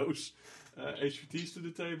all of those HVTs to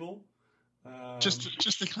the table.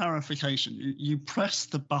 Just a clarification, you press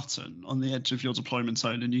the button on the edge of your deployment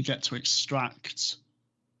zone and you get to extract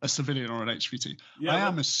a civilian or an HVT. I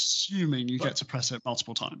am assuming you get to press it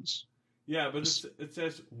multiple times. Yeah, but it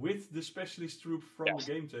says with the specialist troop from the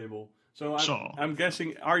game table. So I'm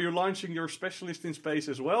guessing, are you launching your specialist in space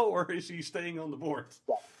as well, or is he staying on the board?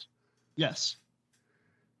 Yes.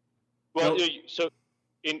 Well, so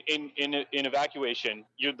in evacuation,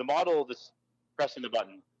 the model that's pressing the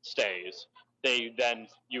button stays.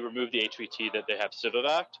 You remove the HVT that they have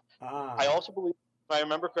civ-evac. I also believe, if I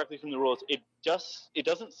remember correctly from the rules, it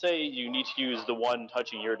doesn't say you need to use the one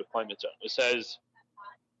touching your deployment zone. It says,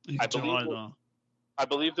 I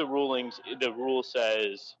believe the rule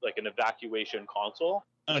says like an evacuation console.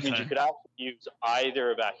 Okay. Which means you could actually use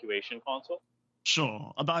either evacuation console.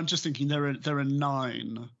 Sure, but I'm just thinking there are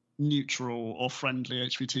 9 neutral or friendly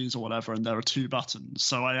HVTs or whatever, and there are 2 buttons.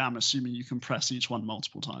 So I am assuming you can press each one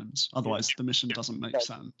multiple times. Otherwise, the mission doesn't make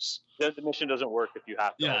sense. The mission doesn't work if you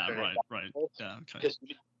have to. Yeah, right. Yeah, okay. Because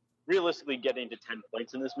realistically, getting to 10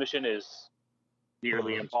 points in this mission is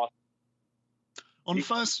nearly impossible. On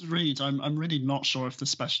first read, I'm really not sure if the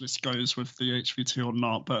specialist goes with the HVT or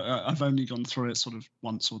not, but I've only gone through it sort of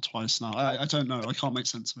once or twice now. I don't know. I can't make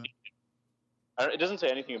sense of it. It doesn't say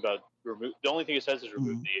anything about remove. The only thing it says is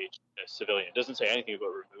remove the civilian. It doesn't say anything about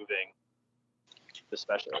removing the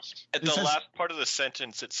specialist. At the last part of the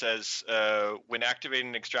sentence, it says, when activating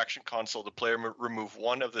an extraction console, the player remove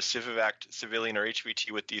one of the Civivac civilian or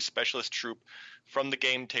HVT with the specialist troop from the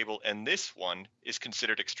game table, and this one is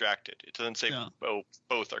considered extracted. It doesn't say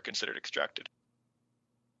both are considered extracted.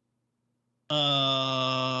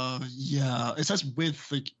 Yeah. It says with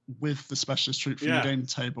the specialist troop from the game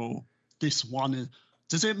table, this one is...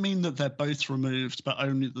 Does it mean that they're both removed, but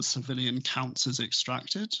only the civilian counts as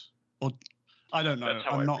extracted? Or I don't know. That's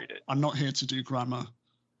how I read it. I'm not here to do grammar.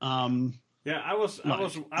 I was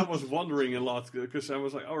wondering a lot because I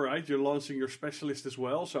was like, all right, you're launching your specialist as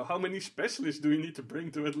well. So how many specialists do you need to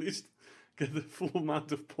bring to at least get the full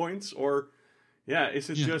amount of points? Or is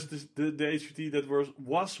it just the HVT that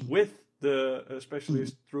was with the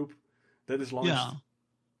specialist troop that is launched? Yeah.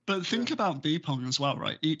 But think about B-Pong as well,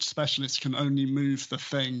 right? Each specialist can only move the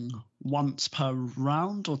thing once per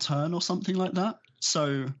round or turn or something like that.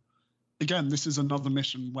 So, again, this is another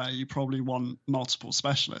mission where you probably want multiple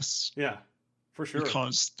specialists. Yeah, for sure.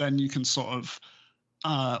 Because then you can sort of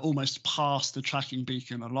almost pass the tracking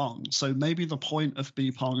beacon along. So maybe the point of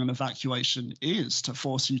B-Pong and evacuation is to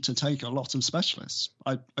force you to take a lot of specialists.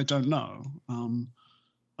 I don't know.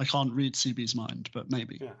 I can't read CB's mind, but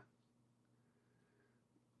maybe. Yeah.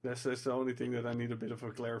 That's the only thing that I need a bit of a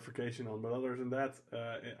clarification on. But other than that,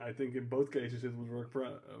 I think in both cases it would work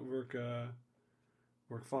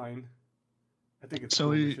fine. I think it's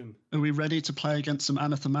so. Are we ready to play against some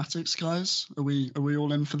anathematics, guys? Are we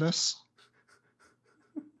all in for this?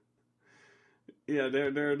 Yeah,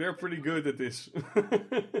 they're pretty good at this.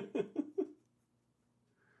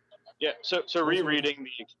 Yeah. So rereading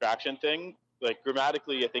the extraction thing, like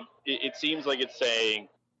grammatically, I think it seems like it's saying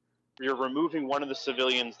you're removing one of the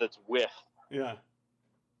civilians that's with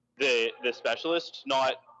the specialist,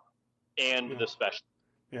 not the specialist.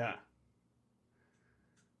 Yeah.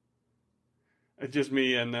 It's just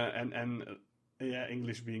me and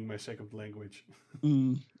English being my second language.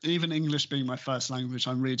 Even English being my first language,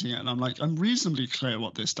 I'm reading it and I'm like, I'm reasonably clear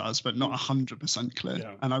what this does, but not 100% clear.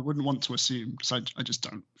 Yeah. And I wouldn't want to assume because I just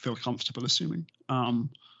don't feel comfortable assuming. But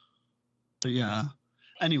yeah.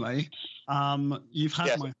 Anyway, you've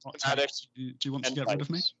had my hot takes. Do you want to get rid of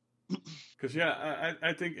me? Because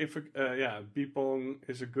I think if B-Pong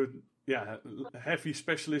is a good heavy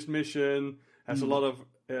specialist mission, has a lot of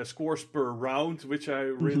scores per round, which I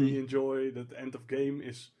really enjoy. That the end of game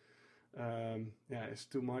is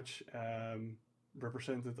too much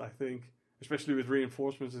represented. I think, especially with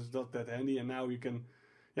reinforcements, it's not that handy. And now you can,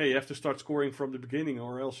 you have to start scoring from the beginning,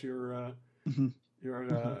 or else your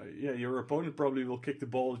opponent probably will kick the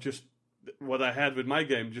ball. Just what I had with my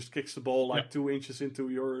game, just kicks the ball like 2 inches into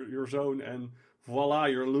your zone, and voila,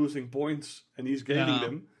 you're losing points, and he's gaining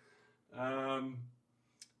them.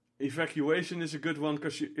 Evacuation is a good one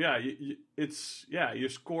because you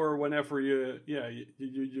score whenever you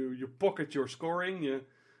pocket your scoring.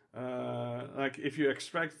 Like if you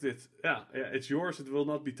extract it, it's yours. It will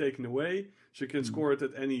not be taken away, so you can score it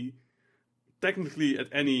at any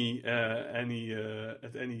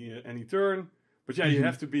turn. But you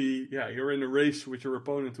have to be you're in a race with your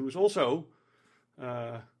opponent who is also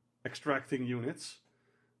extracting units.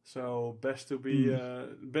 So best to be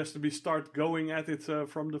start going at it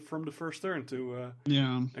from the first turn to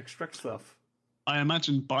extract stuff. I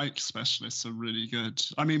imagine bike specialists are really good.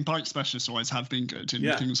 I mean, bike specialists always have been good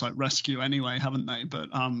in things like rescue anyway, haven't they? But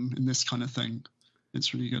in this kind of thing,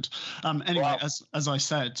 it's really good. Anyway, as I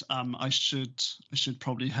said, I should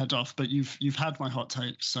probably head off. But you've had my hot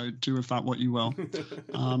take, so do with that what you will.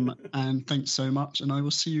 And thanks so much, and I will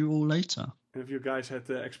see you all later. Have you guys had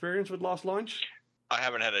experience with Last Launch? I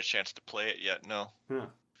haven't had a chance to play it yet, no. Yeah.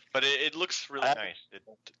 But it looks really nice. It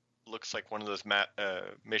looks like one of those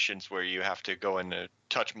missions where you have to go and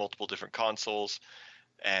touch multiple different consoles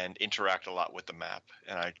and interact a lot with the map.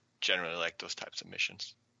 And I generally like those types of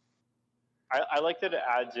missions. I like that it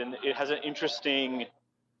adds in. It has an interesting,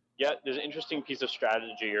 there's an interesting piece of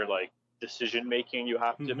strategy or like decision making you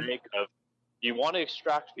have to make. Of you want to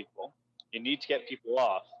extract people, you need to get people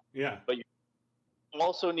off. Yeah. But you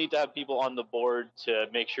also need to have people on the board to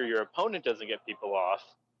make sure your opponent doesn't get people off.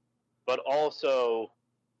 But also,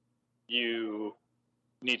 you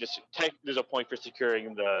need to there's a point for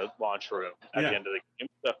securing the launch room at the end of the game.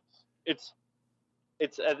 So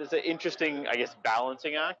it's an interesting, I guess,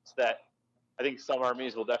 balancing act that I think some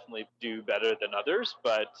armies will definitely do better than others.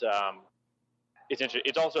 But it's interesting.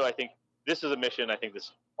 It's also, I think, this is a mission I think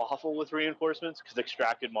that's awful with reinforcements because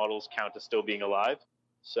extracted models count as still being alive.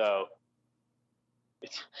 So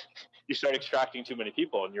you start extracting too many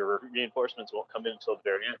people, and your reinforcements won't come in until the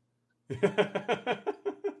very end.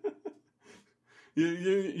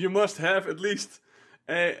 You must have at least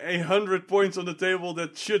 100 points on the table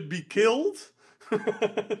that should be killed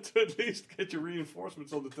to at least get your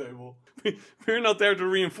reinforcements on the table. We're not there to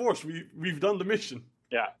reinforce. We've done the mission.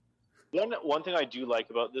 Yeah. One thing I do like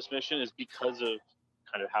about this mission is because of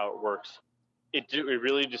kind of how it works. It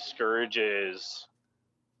really discourages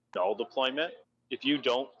null deployment. If you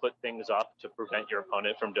don't put things up to prevent your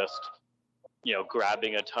opponent from just,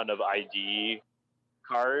 grabbing a ton of ID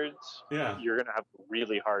cards, you're gonna have a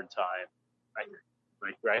really hard time.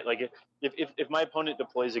 Right? Like if my opponent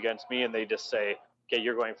deploys against me and they just say, "Okay,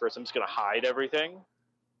 you're going first," I'm just gonna hide everything.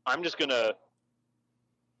 I'm just gonna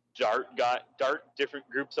dart different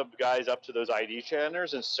groups of guys up to those ID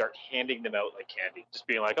channers and start handing them out like candy. Just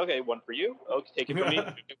being like, "Okay, one for you. Okay, take it from me.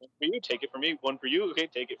 One for you. Take it from me. One for you. Okay,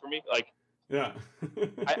 take it from me." Like, yeah.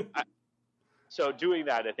 So doing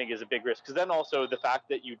that, I think, is a big risk. Because then also the fact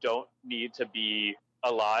that you don't need to be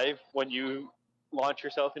alive when you launch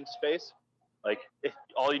yourself into space. Like, if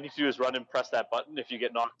all you need to do is run and press that button. If you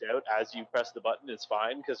get knocked out as you press the button, it's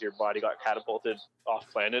fine because your body got catapulted off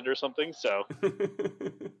planet or something. So,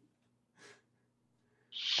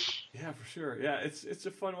 yeah, for sure. Yeah, it's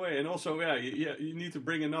a fun way, and also, you need to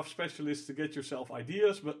bring enough specialists to get yourself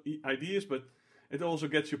ideas, but it also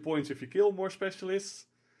gets you points if you kill more specialists.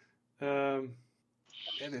 This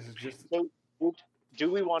is just. So,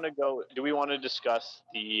 do we want to discuss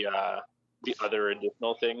the other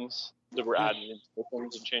additional things that were added into the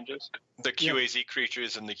things and changes? The QAZ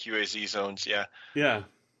creatures and the QAZ zones, yeah. Yeah.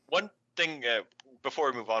 One thing,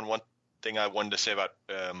 before we move on, one thing I wanted to say about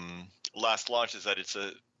last launch is that it's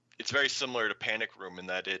very similar to Panic Room in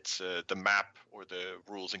that it's the map or the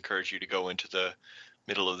rules encourage you to go into the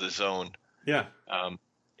middle of the zone. Yeah.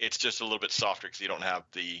 It's just a little bit softer because you don't have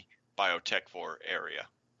the biotech vor area,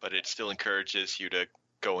 but it still encourages you to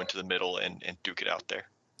go into the middle and duke it out there.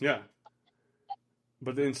 Yeah.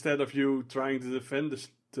 But instead of you trying to defend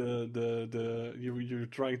you're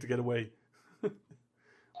trying to get away.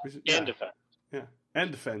 And defend. Yeah, and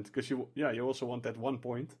defend because you also want that 1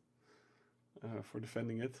 point for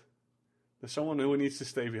defending it. There's someone who needs to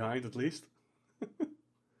stay behind at least.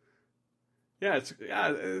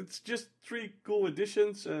 It's just 3 cool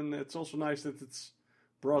additions, and it's also nice that it's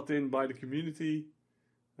brought in by the community.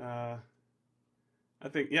 I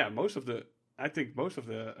think most of the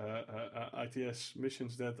ITS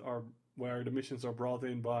missions where the missions are brought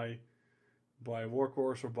in by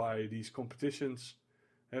Warcourse or by these competitions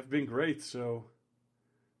have been great. So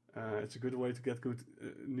it's a good way to get good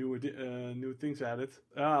new things added.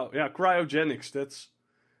 Cryogenics.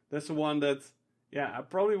 That's the one that I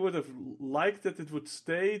probably would have liked that it would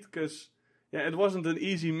stay because it wasn't an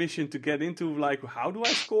easy mission to get into. Like, how do I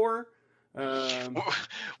score?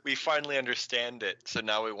 We finally understand it, so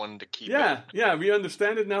now we wanted to keep it. Yeah, we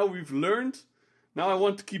understand it now. We've learned. Now I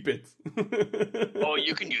want to keep it. Oh,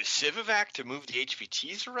 you can use Civivac to move the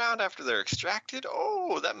HVTs around after they're extracted?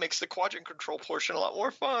 Oh, that makes the quadrant control portion a lot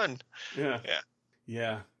more fun. Yeah.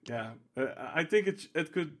 I think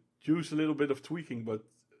it could use a little bit of tweaking, but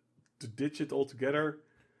to ditch it altogether,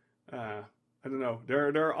 I don't know.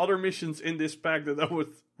 There are other missions in this pack that I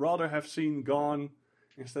would rather have seen gone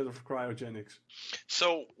instead of cryogenics.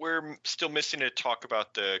 So we're still missing to talk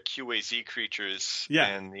about the QAZ creatures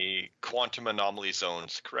and the quantum anomaly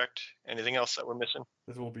zones, correct? Anything else that we're missing?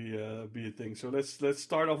 That will be a thing. So let's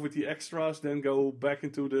start off with the extras, then go back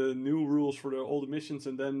into the new rules for the older missions,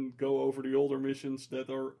 and then go over the older missions that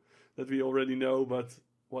we already know, but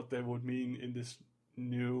what they would mean in this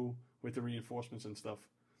new with the reinforcements and stuff.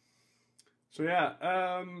 So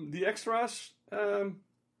the extras.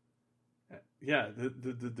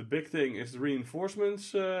 The big thing is the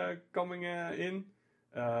reinforcements coming in.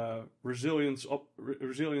 Resilience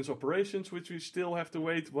operations, which we still have to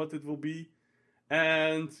wait what it will be.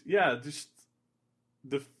 And just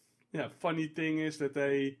the funny thing is that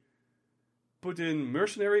they put in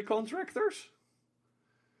mercenary contractors.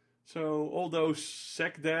 So all those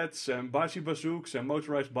SecDats and Bashi Bazooks and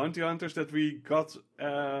motorized bounty hunters that we got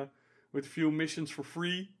with a few missions for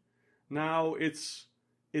free, now it's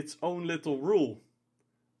its own little rule,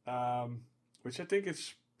 which I think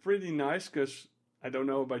is pretty nice because I don't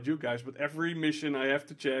know about you guys, but every mission I have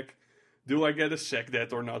to check, do I get a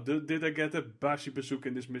SecDat or not? Did I get a Bashi Bazooka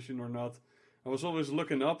in this mission or not? I was always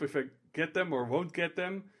looking up if I get them or won't get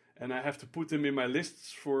them, and I have to put them in my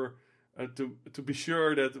lists for to be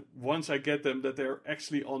sure that once I get them that they're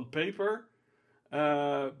actually on paper.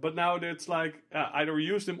 But now it's like either we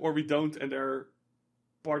use them or we don't, and they're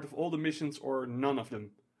part of all the missions or none of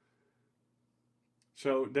them.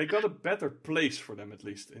 So they got a better place for them, at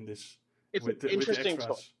least in this. It's with interesting. the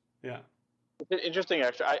extras. Yeah, it's an interesting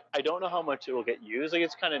extra. I don't know how much it will get used. Like,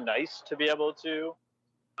 it's kind of nice to be able to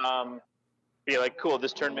Be like, cool,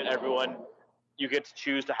 this tournament, everyone, you get to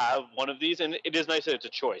choose to have one of these, and it is nice that it's a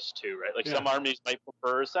choice too, right? Like some armies might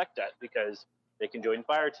prefer a Sectet because they can join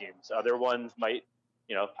fire teams. Other ones might,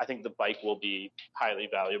 I think the bike will be highly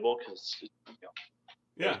valuable because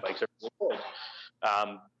those bikes are really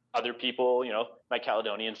good. Other people, my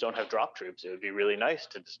Caledonians don't have drop troops. It would be really nice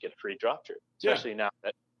to just get free drop troops, especially now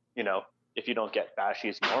that if you don't get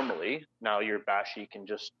Bashies normally, now your Bashi can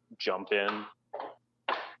just jump in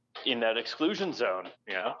that exclusion zone,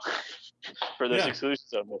 for those exclusion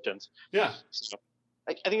zone missions. Yeah. So,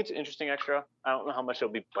 I think it's an interesting extra. I don't know how much it'll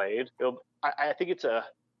be played. I think it's a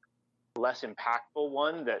less impactful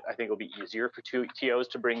one that I think will be easier for two TOs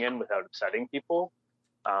to bring in without upsetting people.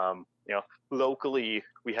 Locally,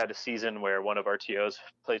 we had a season where one of our TOs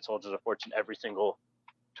played Soldiers of Fortune every single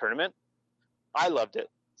tournament. I loved it.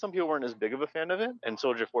 Some people weren't as big of a fan of it, and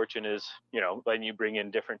Soldier of Fortune is, letting you bring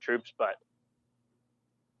in different troops, but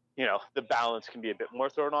the balance can be a bit more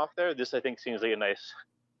thrown off there. This, I think, seems like a nice,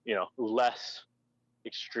 less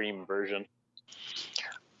extreme version.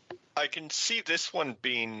 I can see this one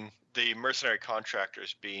being, the mercenary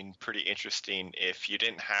contractors being pretty interesting if you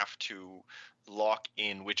didn't have to lock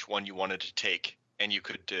in which one you wanted to take, and you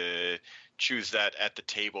could choose that at the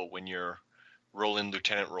table when you're rolling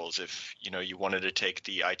lieutenant rolls. If you wanted to take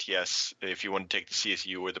the ITS, if you wanted to take the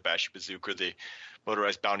CSU or the Bashi Bazooka or the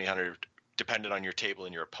motorized bounty hunter, dependent on your table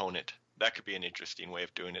and your opponent. That could be an interesting way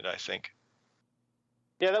of doing it, I think.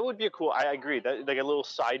 Yeah, that would be cool. I agree. That like a little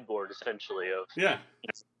sideboard, essentially, of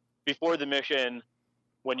before the mission,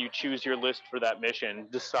 when you choose your list for that mission,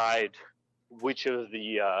 decide which of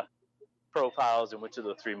the profiles and which of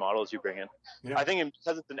the three models you bring in. Yeah. I think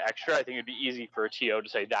because it's an extra, I think it'd be easy for a TO to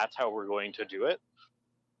say that's how we're going to do it.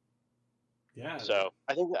 Yeah. So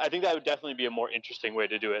I think that would definitely be a more interesting way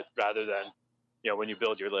to do it rather than when you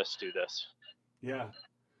build your list, do this. Yeah.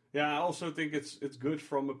 I also think it's good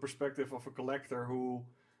from a perspective of a collector who,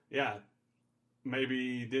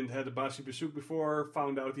 maybe didn't have a Bashi Bazooka before,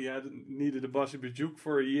 found out he needed a Bashi Bazooka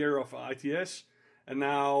for a year of ITS, and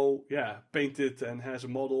now, painted and has a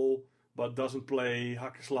model, but doesn't play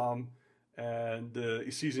Hak Islam, and the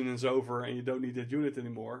season is over, and you don't need that unit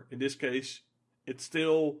anymore. In this case, it's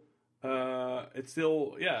still,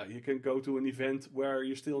 you can go to an event where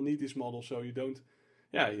you still need these models, so you don't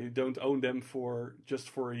own them for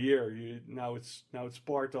a year. Now it's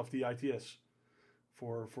part of the ITS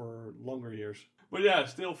for longer years. But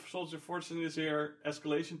still, Soldier of Fortune is here.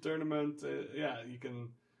 Escalation tournament. You can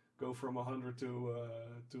go from 100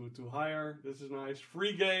 to higher. This is nice.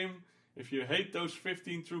 Free game. If you hate those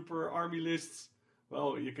 15 trooper army lists,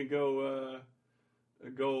 well, you can go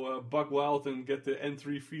buck wild and get the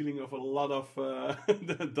entry feeling of a lot of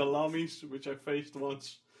the Lamis, which I faced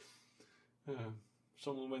once.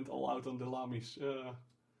 Someone went all out on the Lamis.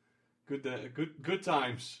 Good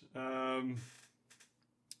times.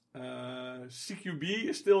 CQB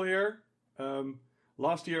is still here.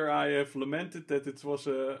 Last year I have lamented that it was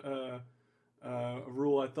a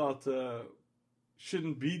rule I thought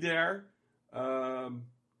shouldn't be there.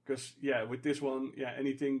 Because, with this one,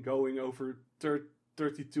 anything going over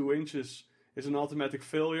 32 inches is an automatic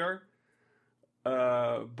failure.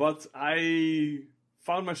 But I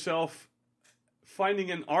found myself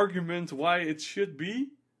finding an argument why it should be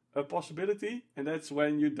a possibility, and that's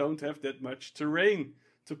when you don't have that much terrain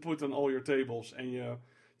to put on all your tables, and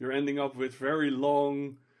you're ending up with very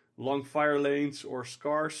long fire lanes or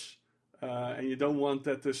scars, and you don't want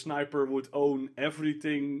that the sniper would own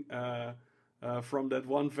everything from that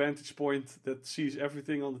one vantage point that sees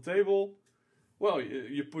everything on the table. Well,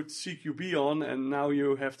 you put CQB on, and now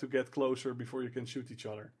you have to get closer before you can shoot each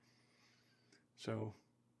other. So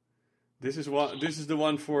this is the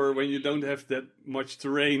one for when you don't have that much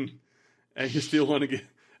terrain, and you still want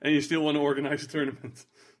to organize a tournament.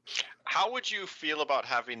 How would you feel about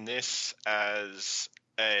having this as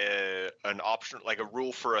an option, like a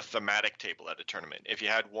rule for a thematic table at a tournament? If you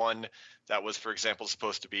had one that was, for example,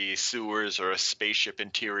 supposed to be sewers or a spaceship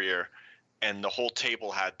interior, and the whole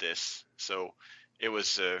table had this, so it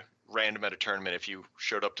was random at a tournament. If you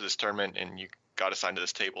showed up to this tournament and you got assigned to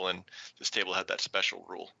this table, and this table had that special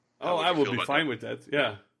rule. I would be fine with that.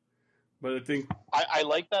 Yeah. But I think I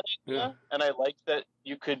like that idea, and I like that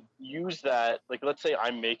you could use that. Like, let's say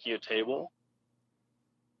I'm making a table,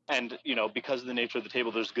 and because of the nature of the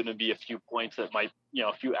table, there's going to be a few points that might,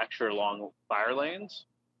 a few extra long fire lanes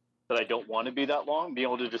that I don't want to be that long. Be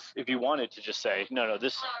able to just, if you wanted to just say, no,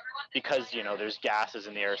 this, because there's gases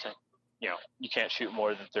in the air, saying, you can't shoot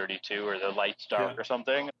more than 32, or the light's dark or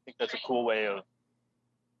something. I think that's a cool way of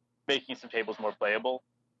making some tables more playable.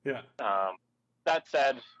 Yeah. That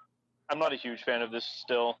said, I'm not a huge fan of this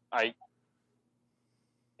still.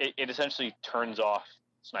 It essentially turns off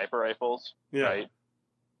sniper rifles, right?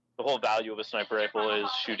 The whole value of a sniper rifle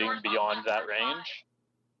is shooting beyond that range.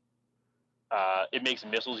 It makes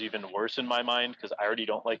missiles even worse in my mind because I already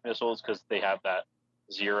don't like missiles because they have that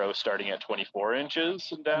 0 starting at 24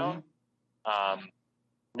 inches and down.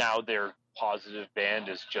 Now their positive band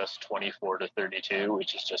is just 24 to 32,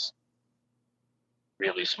 which is just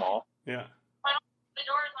really small. Yeah. The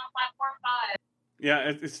door is on platform 5.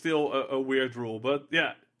 Yeah, it's still a weird rule, but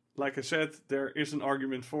yeah, like I said, there is an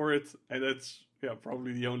argument for it, and that's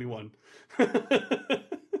probably the only one.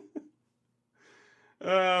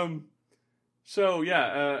 So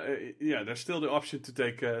there's still the option to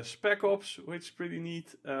take Spec Ops, which is pretty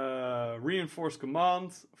neat. Reinforced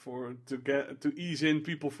Command to ease in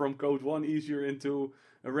people from Code 1 easier into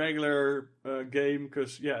a regular game,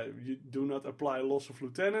 because you do not apply loss of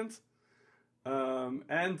lieutenant.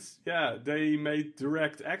 And they made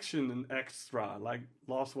direct action an extra. Like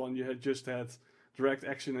last one, you had direct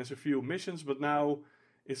action as a few missions, but now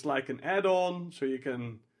it's like an add-on, so you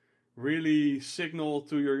can really signal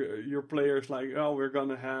to your players like, oh, we're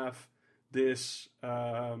gonna have this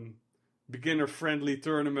beginner-friendly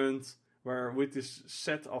tournament where with this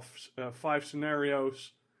set of 5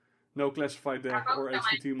 scenarios, no classified deck or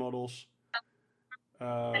HVT models.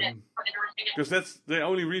 Because that's the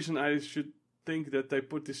only reason I should think that they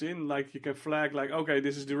put this in. Like, you can flag like, okay,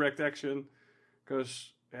 this is direct action,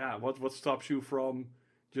 because what stops you from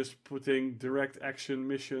just putting direct action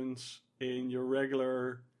missions in your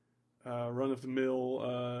regular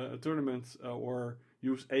run-of-the-mill tournament, or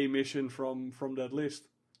use a mission from that list?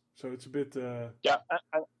 So it's a bit... I'm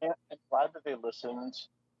glad that they listened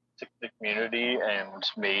to the community and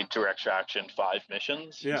made direct action 5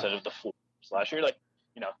 missions instead of the 4 last year. Like,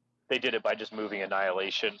 they did it by just moving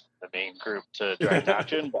Annihilation, the main group, to direct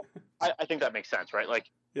action. But I think that makes sense, right? Like,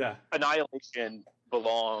 Annihilation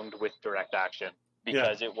belonged with direct action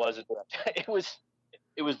because it was it was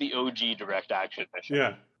the OG direct action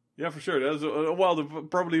mission. Yeah, for sure. That was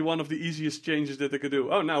probably one of the easiest changes that they could do.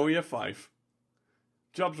 Oh, now we have 5.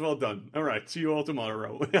 Job's well done. All right, see you all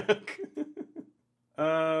tomorrow.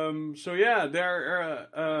 Now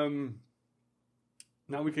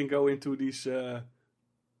we can go into these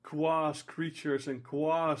quas creatures and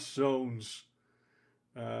quas zones.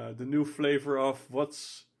 The new flavor of what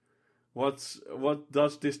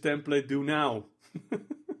does this template do now?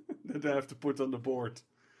 That I have to put on the board.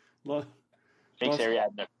 Makes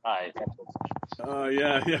Ariadne cry.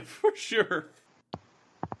 Yeah, for sure.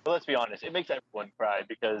 But let's be honest, it makes everyone cry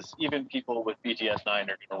because even people with BTS 9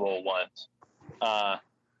 are going to roll ones.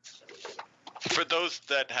 For those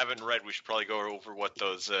that haven't read, we should probably go over what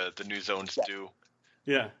those the new zones do.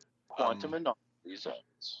 Yeah. Quantum anomaly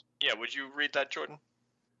zones. Yeah, would you read that, Jordan?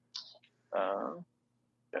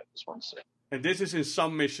 Just one second. And this is in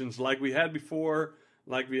some missions, like we had before.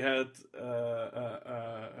 Like we had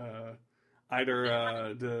either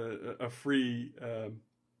a free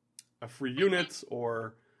unit,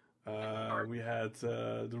 or we had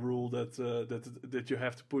the rule that you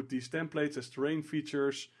have to put these templates as terrain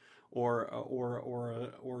features, or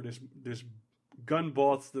this gun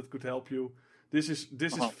bot that could help you. This is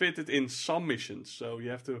fitted in some missions, so you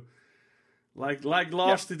have to, like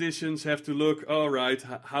last editions, have to look. All right,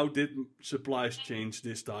 how did supplies change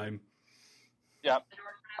this time? Yeah,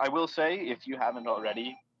 I will say, if you haven't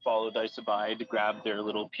already, follow Dice Abide, grab their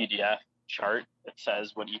little PDF chart that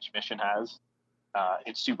says what each mission has.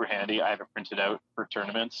 It's super handy. I have it printed out for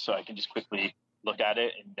tournaments, so I can just quickly look at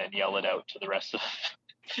it and then yell it out to the rest of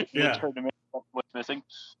the tournament what's missing.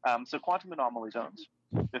 So quantum anomaly zones.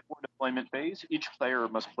 Before deployment phase, each player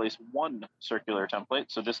must place 1 circular template.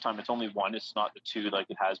 So this time it's only 1. It's not the 2 like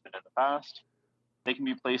it has been in the past. They can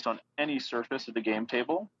be placed on any surface of the game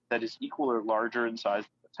table that is equal or larger in size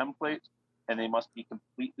than the template, and they must be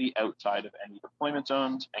completely outside of any deployment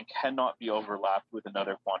zones and cannot be overlapped with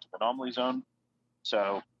another quantum anomaly zone.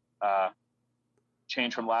 So,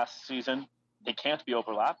 change from last season, they can't be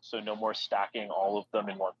overlapped, so no more stacking all of them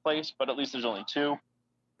in one place, but at least there's only 2.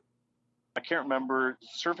 I can't remember,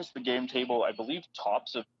 surface of the game table, I believe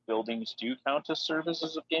tops of buildings do count as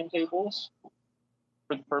surfaces of game tables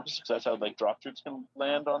for the purpose, because that's how like drop troops can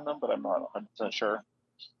land on them, but I'm not 100% sure.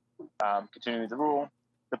 Continuing the rule,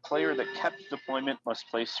 the player that kept deployment must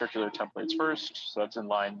place circular templates first, so that's in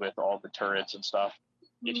line with all the turrets and stuff.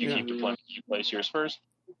 If you keep deployment, you place yours first.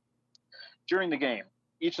 During the game,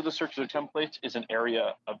 each of the circular templates is an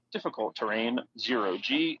area of difficult terrain,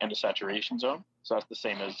 0G, and a saturation zone. So that's the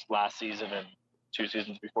same as last season and 2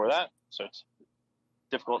 seasons before that. So it's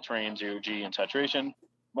difficult terrain, 0G, and saturation.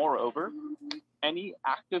 Moreover, any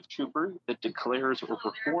active trooper that declares or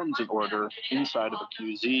performs an order inside of a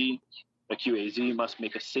QZ, a QAZ must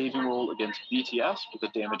make a saving roll against BTS with a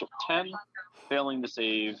damage of 10. Failing to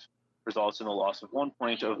save results in a loss of 1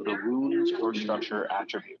 point of the wounds or structure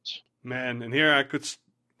attributes. Man, and here I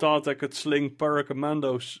thought I could sling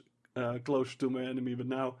paracommandos closer to my enemy, but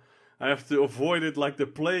now I have to avoid it like the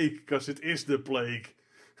plague, because it is the plague.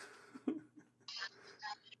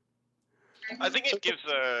 I think it gives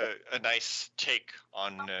a nice take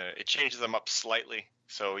on. It changes them up slightly,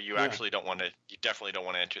 so you actually don't want to. You definitely don't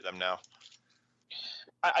want to enter them now.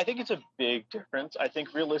 I think it's a big difference. I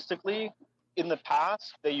think realistically, in the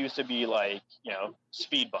past, they used to be like,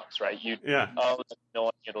 speed bumps, right?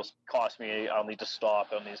 It'll cost me, I'll need to stop,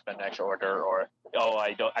 I'll need to spend an extra order, or,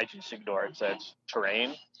 I just ignore it, so it's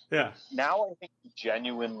terrain. Yeah. Now I think you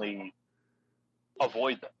genuinely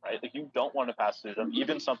avoid them, right? Like, you don't want to pass through them.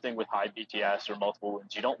 Even something with high BTS or multiple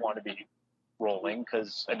wounds, you don't want to be rolling,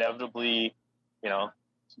 because inevitably,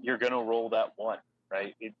 you're going to roll that one,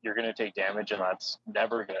 right? You're going to take damage, and that's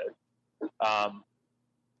never good.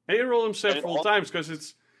 And you roll them several times, because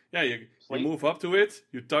it's, you move up to it,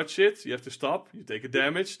 you touch it, you have to stop, you take a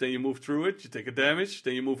damage, then you move through it, you take a damage,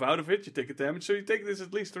 then you move out of it, you take a damage, so you take this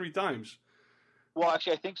at least 3 times. Well,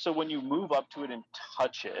 actually, I think so when you move up to it and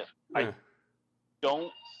touch it, I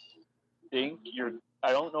don't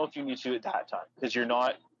know if you need to do it that time, because you're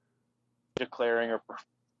not declaring or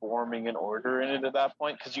performing an order in it at that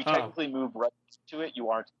point, because you technically move right to it, you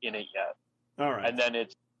aren't in it yet. All right. And then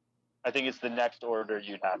I think it's the next order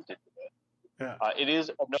you'd have to do it. Yeah. It is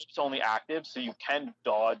notice only active, so you can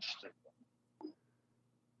dodge through them.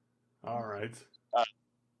 All right.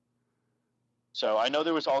 So I know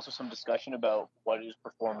there was also some discussion about what is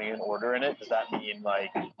performing an order in it. Does that mean, like,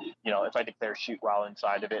 if I declare shoot while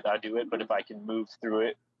inside of it, I do it, but if I can move through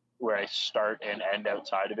it where I start and end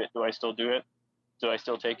outside of it, do I still do it? Do I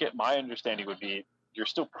still take it? My understanding would be you're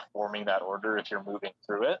still performing that order if you're moving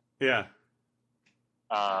through it. Yeah.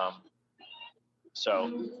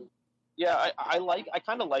 So, yeah, I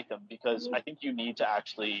kind of like them, because I think you need to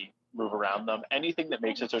actually move around them. Anything that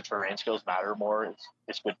makes it so terrain skills matter more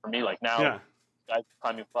is good for me. Like now, guys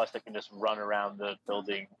climbing plus that can just run around the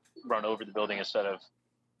building, run over the building instead of,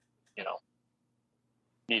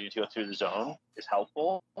 needing to go through the zone is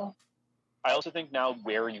helpful. I also think now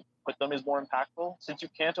where you put them is more impactful. Since you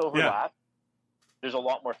can't overlap, there's a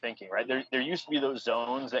lot more thinking, right? There used to be those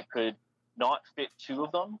zones that could not fit 2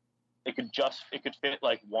 of them. It could fit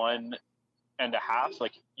like 1.5.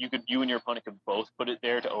 Like you and your opponent could both put it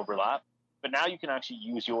there to overlap. But now you can actually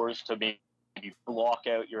use yours to maybe block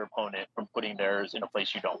out your opponent from putting theirs in a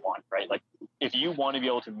place you don't want, right? Like if you want to be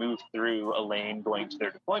able to move through a lane going to their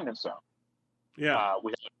deployment zone, without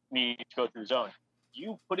needing to go through zone,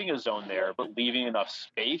 you putting a zone there but leaving enough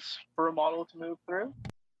space for a model to move through,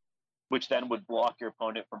 which then would block your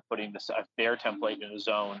opponent from putting their template in a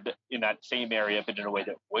zone in that same area, but in a way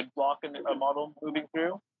that would block a model moving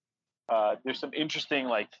through. There's some interesting,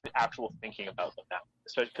 actual thinking about them now,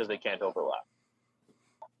 especially because they can't overlap.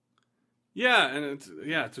 Yeah, and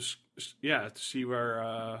to see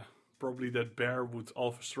where probably that bear would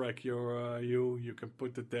alpha strike you can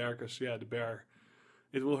put it there, because the bear,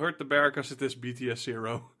 it will hurt the bear because it is BTS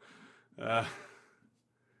 0.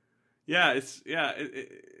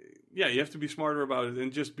 You have to be smarter about it,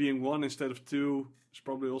 and just being 1 instead of 2 is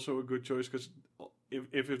probably also a good choice, because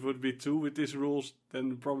if it would be 2 with these rules,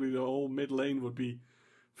 then probably the whole mid lane would be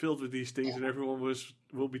filled with these things, and everyone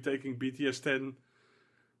will be taking BTS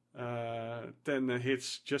 10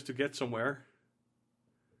 hits just to get somewhere.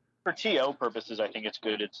 For TO purposes, I think it's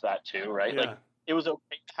good it's that too, right? Yeah. Like, it was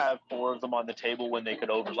okay to have 4 of them on the table when they could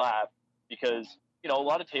overlap, because a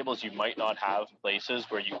lot of tables you might not have places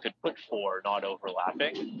where you could put 4 not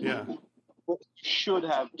overlapping. Yeah. You should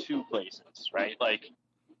have 2 places, right? Like,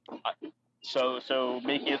 so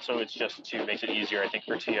making it so it's just 2 makes it easier, I think,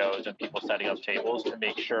 for TOs and people setting up tables to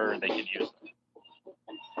make sure they can use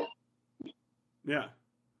them. Yeah.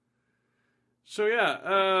 So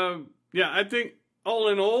I think all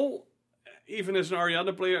in all, even as an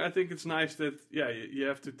Ariana player, I think it's nice that you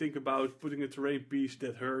have to think about putting a terrain piece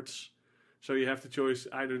that hurts. So you have the choice,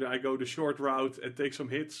 either I go the short route and take some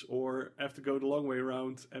hits, or I have to go the long way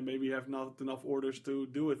around and maybe have not enough orders to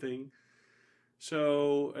do a thing.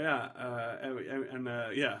 So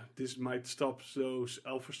this might stop those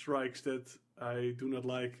alpha strikes that I do not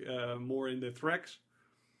like more in the tracks.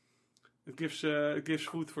 It gives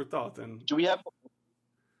food for thought. And do we have?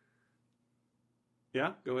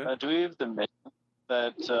 Yeah, go ahead. Do we have the mission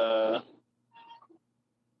that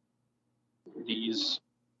these?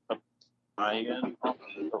 Again?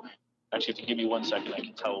 Actually, if you give me 1 second, I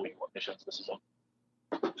can tell you what missions this is on.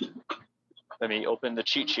 Let me open the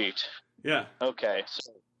cheat sheet. Yeah. Okay,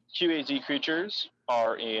 so QAZ creatures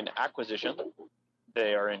are in acquisition.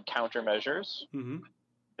 They are in countermeasures. Mm-hmm.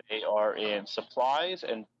 They are in supplies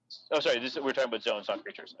and we're talking about zones, not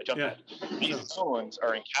creatures. I jumped ahead. These zones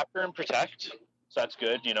are in capture and protect, so that's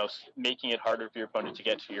good. Making it harder for your opponent to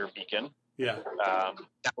get to your beacon. Yeah.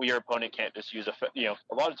 Your opponent can't just use a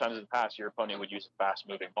lot of times in the past, your opponent would use a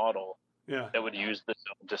fast-moving model that would use the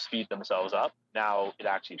zone to speed themselves up. Now it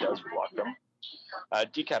actually does block them.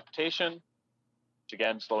 Decapitation, which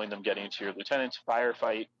again, slowing them getting to your lieutenant.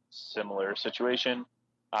 Firefight, similar situation,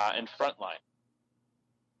 and frontline.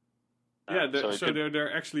 Yeah,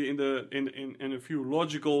 they're actually in a few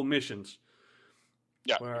logical missions.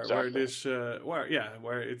 Yeah, where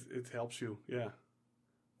it helps you. Yeah,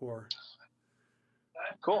 or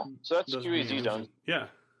cool. So that's QAZ done. Yeah.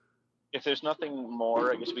 If there's nothing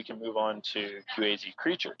more, I guess we can move on to QAZ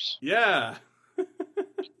creatures. Yeah.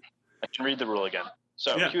 I can read the rule again.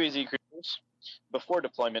 So QAZ creatures before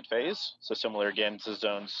deployment phase. So similar again to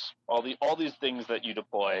zones. All these things that you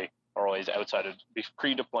deploy are always outside of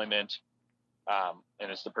pre-deployment.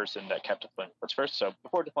 And it's the person that kept deployment first. So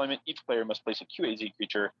before deployment, each player must place a QAZ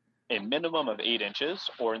creature a minimum of 8 inches,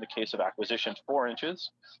 or in the case of acquisition, 4 inches,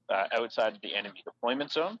 outside of the enemy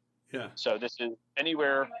deployment zone. Yeah. So this is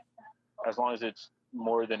anywhere, as long as it's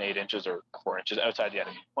more than 8 inches or 4 inches outside the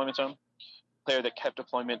enemy deployment zone. Player that kept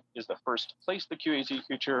deployment is the first to place the QAZ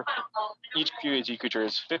creature. Each QAZ creature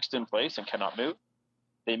is fixed in place and cannot move.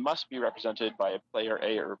 They must be represented by a player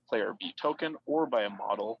A or player B token, or by a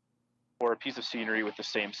model or a piece of scenery with the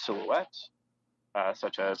same silhouette,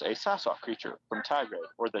 such as a Sasok creature from Tag Raid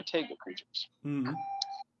or the Tega creatures. Mm-hmm.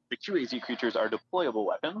 The QAZ creatures are deployable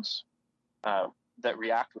weapons that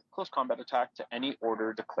react with close combat attack to any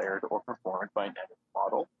order declared or performed by an enemy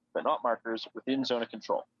model, but not markers within zone of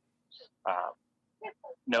control.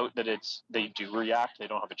 Note that they do react. They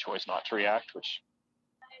don't have a choice not to react, which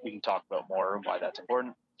we can talk about more and why that's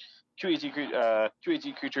important.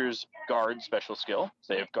 QAZ creatures guard special skill.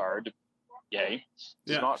 So they have guard. Yay.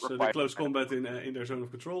 So the close combat in their zone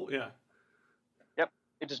of control. Yeah. Yep.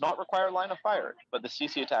 It does not require line of fire, but the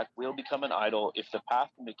CC attack will become an idle if the path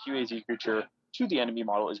from the QAZ creature to the enemy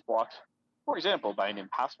model is blocked, for example, by an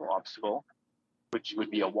impassable obstacle, which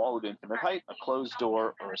would be a wall of infinite height, a closed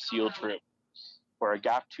door, or a sealed room, or a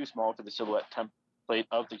gap too small for the silhouette template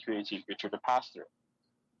of the QAZ creature to pass through.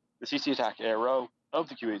 The CC attack arrow of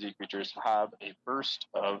the QAZ creatures have a burst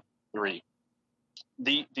of 3.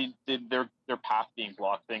 Their path being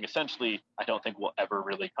blocked thing, essentially, I don't think will ever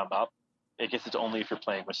really come up. I guess it's only if you're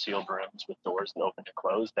playing with sealed rooms with doors that open and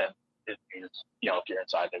close, then it means, if you're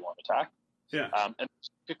inside, they won't attack. Yeah. And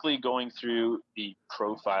specifically going through the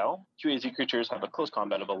profile, QAZ creatures have a close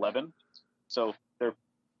combat of 11. So they're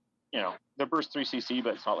burst 3 CC,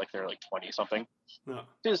 but it's not like they're like 20 something. No.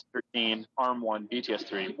 Fizz 13, arm 1, BTS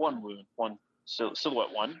 3, 1 wound, 1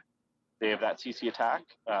 silhouette 1. They have that CC attack.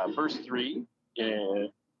 Burst 3 in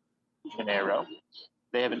arrow.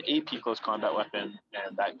 They have an AP close combat weapon,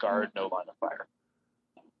 and that guard no line of fire.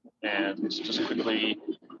 And just quickly,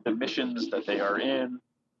 the missions that they are in,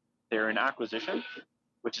 they're in acquisition,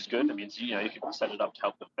 which is good. That means you can set it up to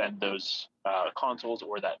help defend those consoles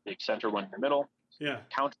or that big center one in the middle. Yeah.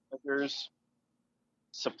 Countermeasures,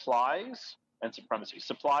 supplies, and supremacy.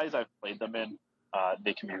 Supplies, I've played them in.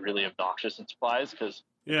 They can be really obnoxious in supplies because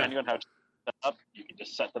depending on how to set them up, you can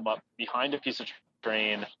just set them up behind a piece of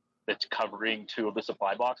terrain that's covering 2 of the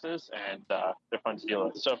supply boxes, and they're fun to deal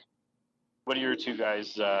with. So, what are your 2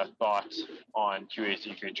 guys' thoughts on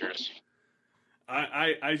QAC creatures?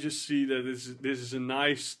 I just see that this is a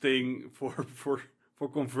nice thing for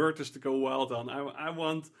converters to go wild on. I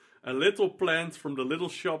want a little plant from the little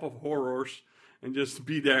shop of horrors and just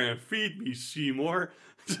be there and feed me, Seymour.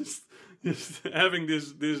 just having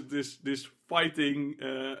this fighting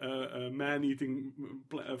man-eating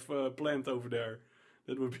plant over there.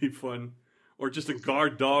 That would be fun. Or just a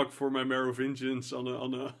guard dog for my Merovingians on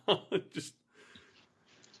a just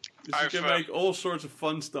you can make all sorts of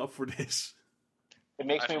fun stuff for this. It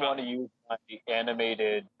makes me want to use my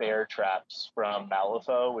animated bear traps from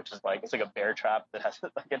Malifaux, which is it's like a bear trap that has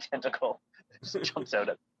like a tentacle that just jumps out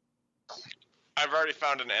at. I've already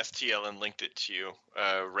found an STL and linked it to you,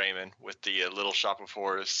 Raymond, with the little shop of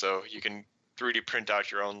horrors, so you can 3D print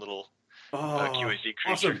out your own little QAC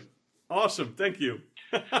creature. Awesome, thank you.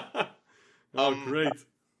 Great.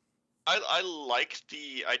 I like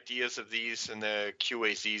the ideas of these in the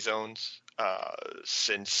QAZ zones,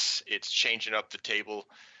 since it's changing up the table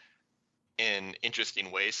in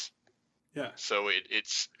interesting ways. Yeah. So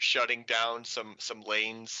it's shutting down some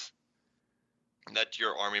lanes that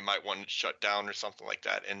your army might want to shut down or something like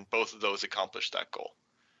that, and both of those accomplish that goal.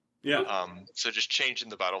 Yeah. So just changing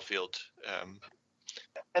the battlefield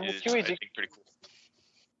And the is, QAs, I think, pretty cool.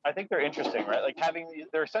 I think they're interesting, right? Like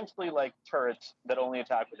they're essentially like turrets that only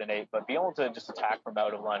attack with an 8, but being able to just attack from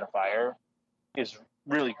out of line of fire is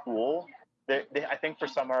really cool. I think for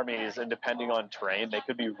some armies, and depending on terrain, they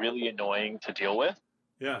could be really annoying to deal with.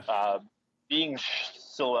 Yeah. Being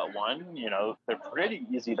silhouette 1, they're pretty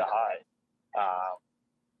easy to hide.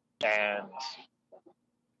 And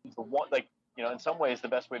the one, in some ways, the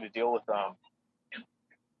best way to deal with them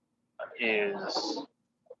is,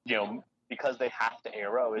 because they have to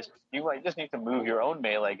arrow, is you might just need to move your own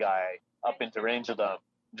melee guy up into range of them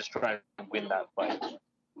and just try and win that fight.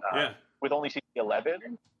 With only CC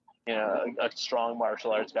 11, a strong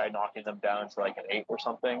martial arts guy knocking them down to like an 8 or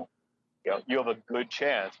something, you have a good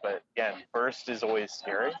chance. But again, first is always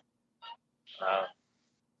scary.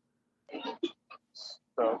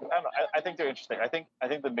 So I don't know, I think they're interesting. I think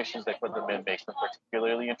the missions they put them in makes them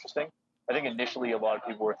particularly interesting. I think initially a lot of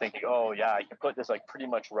people were thinking, oh yeah, I can put this like pretty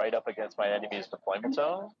much right up against my enemy's deployment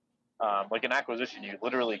zone. Like in acquisition, you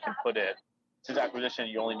literally can put it. Since acquisition,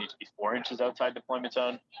 you only need to be 4 inches outside deployment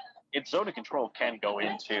zone. Its zone of control can go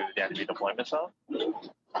into the enemy deployment zone.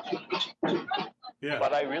 Yeah.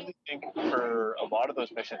 But I really think for a lot of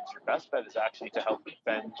those missions, your best bet is actually to help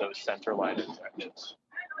defend those center line objectives.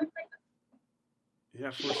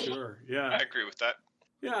 Yeah, for sure. Yeah, I agree with that.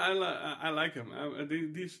 Yeah, I like them.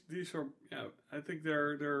 These are, yeah, I think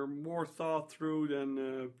they're more thought through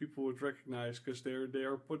than people would recognize, because they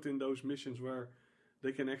are put in those missions where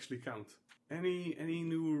they can actually count. Any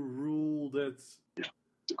new rule that?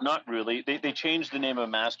 Not really. They changed the name of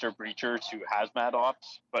Master Breacher to Hazmat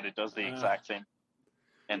Ops, but it does the exact same.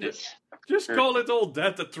 And it's just call it all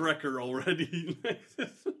Data Tracker already.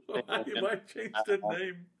 Why change the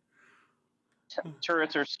name?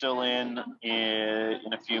 Turrets are still in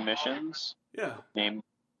a few missions. Yeah. Named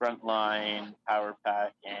Frontline, Power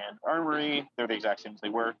Pack, and Armory. They're the exact same as they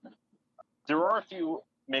were. There are a few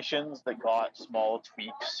missions that got small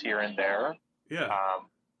tweaks here and there. Yeah.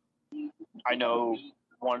 I know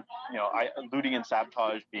one. Looting and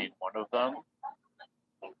sabotage being one of them.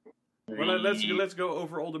 Well, let's go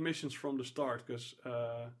over all the missions from the start, because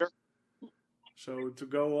so to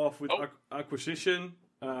go off with acquisition.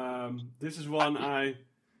 This is one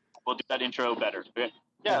We'll do that intro better.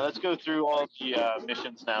 Yeah, let's go through all the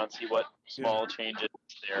missions now and see what small changes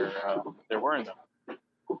there were in them.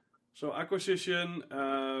 So acquisition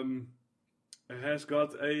has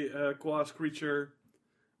got a quas creature,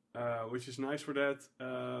 which is nice for that.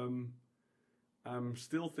 I'm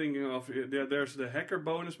still thinking of there's the hacker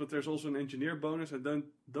bonus, but there's also an engineer bonus. I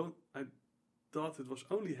thought it was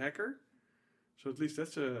only hacker, so at least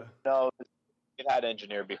that's a no. It had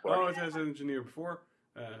engineer before. Oh, it has an engineer before.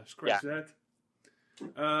 Scratch that.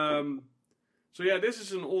 So yeah, this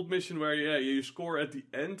is an old mission where you score at the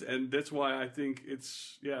end, and that's why I think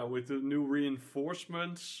it's with the new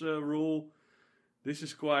reinforcements rule, this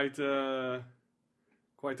is quite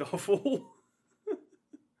awful.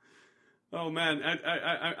 Oh man,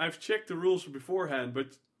 I've checked the rules beforehand,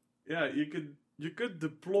 but yeah, you could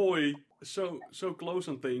deploy so close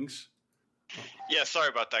on things. Yeah, sorry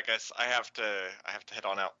about that, guys. I have to head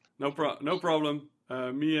on out. No problem.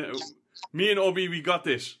 Me and Obi, we got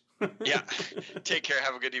this. Yeah. Take care.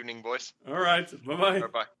 Have a good evening, boys. All right. Bye.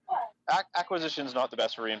 Bye. Acquisition's not the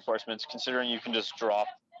best for reinforcements, considering you can just drop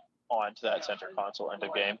onto that center console end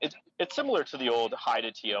of game. It's similar to the old hide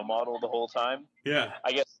a TO model the whole time. Yeah.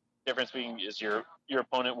 I guess the difference being is your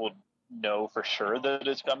opponent will know for sure that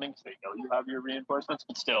it's coming, so they know you have your reinforcements,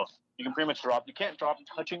 but still, you can pretty much drop. You can't drop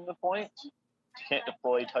touching the point. You can't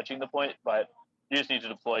deploy touching the point, but you just need to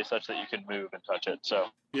deploy such that you can move and touch it. So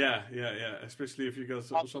yeah. Especially if you got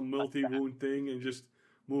some multi-wound thing and just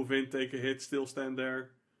move in, take a hit, still stand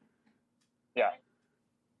there. Yeah.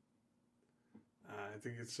 I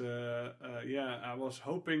think it's I was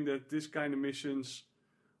hoping that this kind of missions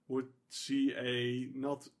would see a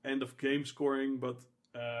not end of game scoring, but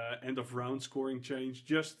end of round scoring change,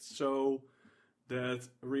 just so that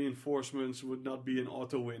reinforcements would not be an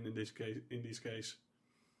auto win in this case.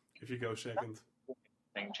 If you go second.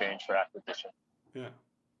 Thing change for acquisition. Yeah.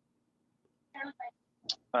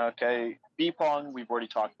 Okay, B-Pong, we've already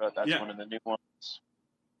talked about. That's one of the new ones.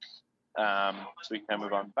 So we can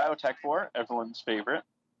move on. Biotech 4, everyone's favorite.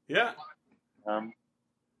 Yeah.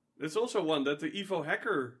 There's also one that the Evo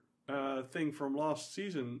hacker thing from last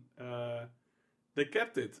season, they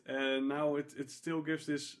kept it, and now it still gives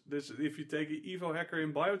this. If you take an Evo hacker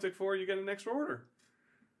in Biotech 4, you get an extra order.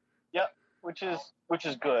 Yeah, which is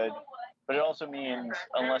good. But it also means,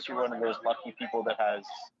 unless you're one of those lucky people that has,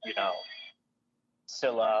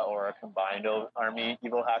 Scylla or a combined army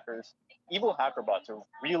evil hackers, evil hacker bots are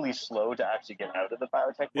really slow to actually get out of the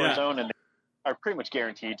biotech war zone, and are pretty much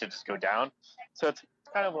guaranteed to just go down. So it's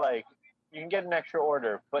kind of like you can get an extra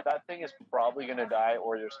order, but that thing is probably going to die,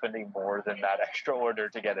 or you're spending more than that extra order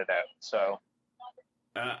to get it out. So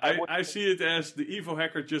I see it as the evil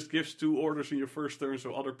hacker just gives 2 orders in your first turn,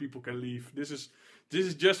 so other people can leave. This is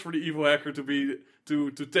just for the evil hacker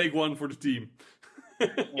to take one for the team.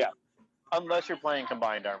 Yeah, unless you're playing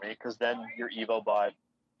combined army, because then your evil bot,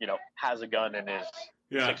 has a gun and is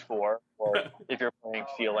 6'4", or if you're playing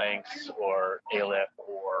Phalanx or Aleph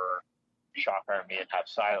or Shock Army and have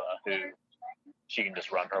Scylla, who she can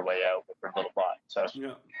just run her way out with her little bot. So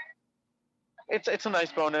it's a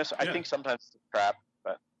nice bonus. I think sometimes it's crap,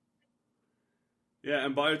 but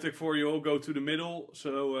and Biotech 4 you all go to the middle,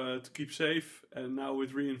 so to keep safe. And now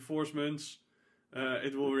with reinforcements,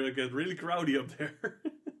 it will really get really crowdy up there.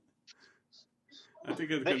 I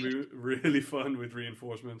think it can be really fun with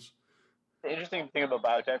reinforcements. The interesting thing about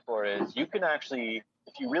Biotech 4 is you can actually,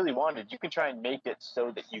 if you really wanted, you can try and make it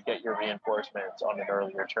so that you get your reinforcements on an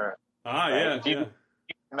earlier turn. Right? You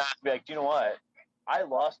can be like, you know what? I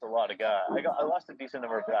lost a lot of guys. I lost a decent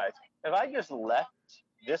number of guys. If I just left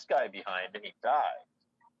this guy behind and he died,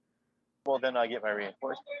 well, then I get my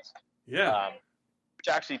reinforcements. Yeah. Which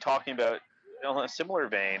actually, talking about in a similar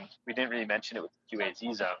vein, we didn't really mention it with the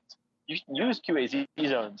QAZ zones. You can use QAZ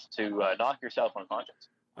zones to knock yourself unconscious.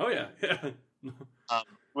 Oh yeah.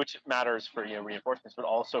 Which matters for reinforcements, but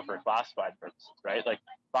also for classified purposes, right? Like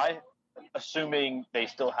by assuming they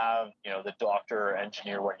still have the doctor or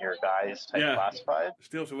engineer when your guys type classified.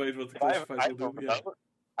 Still to wait what the classifieds will do.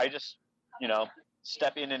 I just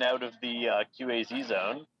step in and out of the QAZ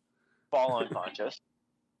zone, fall unconscious,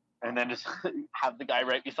 and then just have the guy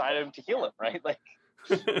right beside him to heal him, right? Like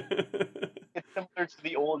it's similar to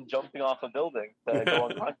the old jumping off a building to go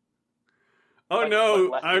unconscious. Oh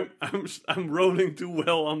no! I'm rolling too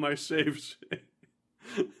well on my saves,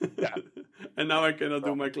 and now I cannot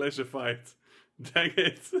do my classified. Dang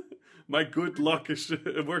it! My good luck is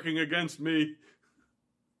working against me.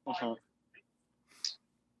 Mm-hmm.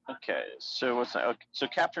 Okay, so what's that? Okay, so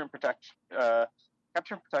capture and protect.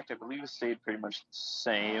 Capture and protect, I believe, has stayed pretty much the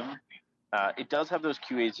same. It does have those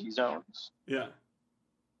QAZ zones. Yeah.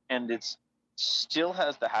 And it still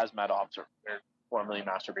has the hazmat ops, or formerly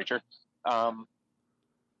master breacher.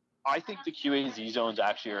 I think the QAZ zones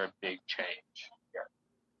actually are a big change here.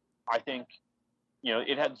 I think,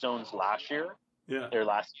 it had zones last year. Yeah.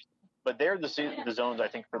 But they're the zones, I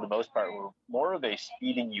think, for the most part, were more of a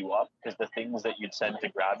speeding you up, because the things that you'd send to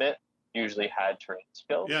grab it usually had terrain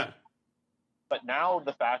skills. Yeah. But now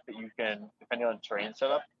the fact that you can, depending on terrain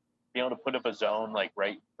setup, be able to put up a zone like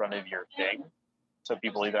right in front of your thing, so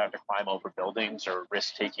people either have to climb over buildings or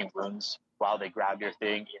risk taking wounds while they grab your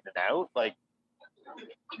thing in and out. Like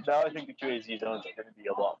now, I think the QAZ zones are going to be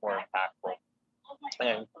a lot more impactful.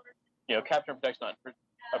 And capture and protect's not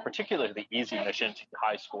a particularly easy mission to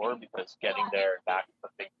high score, because getting there and back is a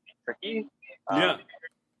bit tricky.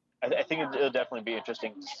 I think it'll definitely be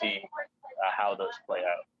interesting to see how those play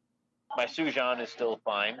out. My Sujan is still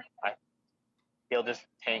fine. He'll just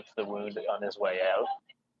tank the wound on his way out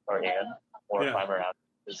or in, or if I'm around.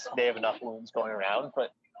 They have enough wounds going around,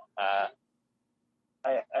 but I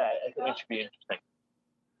think it should be interesting.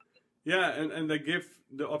 Yeah, and they give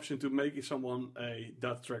the option to making someone a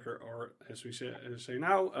data tracker, or as we say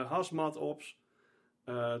now, a hazmat ops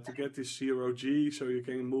to get this 0G, so you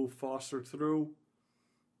can move faster through.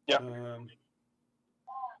 Yeah.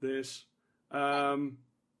 This.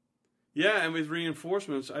 Yeah, and with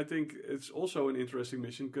reinforcements, I think it's also an interesting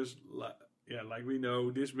mission, because, like we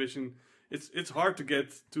know, this mission, it's hard to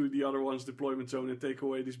get to the other one's deployment zone and take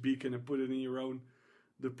away this beacon and put it in your own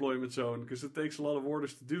deployment zone, because it takes a lot of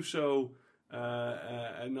orders to do so,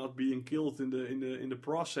 and not being killed in the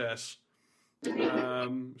process.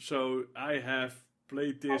 So I have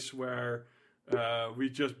played this where we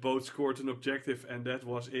just both scored an objective and that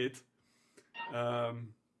was it.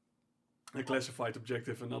 A classified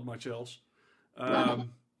objective and not much else.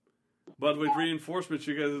 But with reinforcements,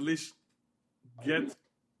 you can at least get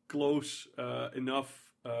close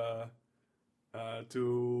enough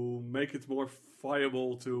to make it more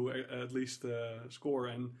viable to at least score.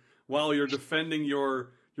 And while you're defending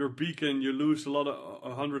your beacon, you lose a lot of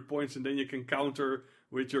 100 points, and then you can counter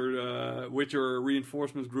with your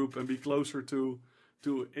reinforcements group and be closer to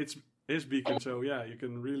his beacon. So yeah, you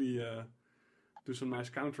can really do some nice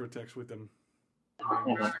counterattacks with them.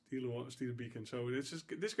 steal a beacon. So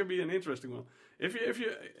this can be an interesting one.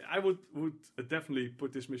 I would definitely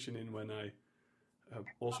put this mission in when I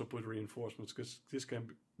also put reinforcements, because this can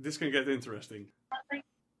get interesting.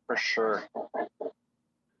 For sure.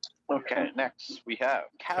 Okay, next we have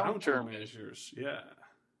countermeasures. Yeah.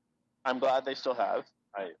 I'm glad they still have.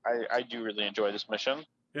 I do really enjoy this mission.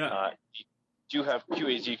 Yeah. You do have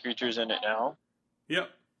QAZ creatures in it now. Yep.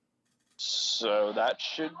 So that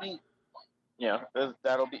should be,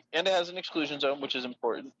 that'll be, and it has an exclusion zone, which is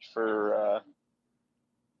important for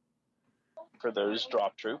those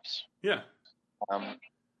drop troops. Yeah.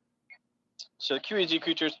 So the QAZ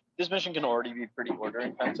creatures, this mission can already be pretty order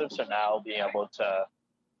intensive. So now being able to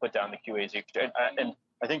put down the QAZ creature, and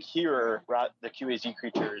I think here the QAZ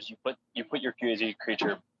creatures, you put your QAZ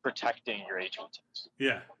creature protecting your HVTs.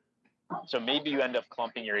 Yeah. So maybe you end up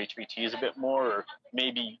clumping your HVTs a bit more, or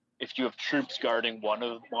maybe if you have troops guarding one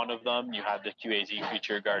of them, you have the QAZ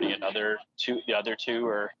creature guarding the other two,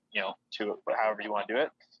 or two, however you want to do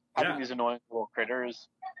it. Having these annoying little critters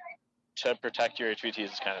to protect your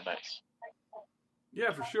HVTs is kind of nice.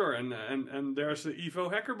 Yeah, for sure. And there's the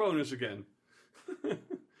Evo hacker bonus again to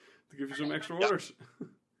give you some extra orders.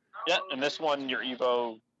 Yeah, and this one, your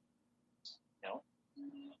Evo,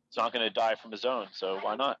 it's not going to die from a zone, so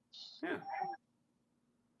why not? Yeah.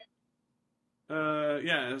 I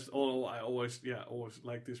always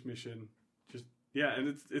like this mission.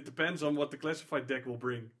 And it depends on what the classified deck will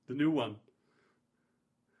bring, the new one.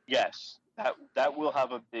 Yes, that will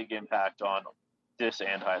have a big impact on this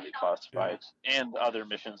and highly classified, and other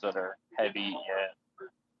missions that are heavy in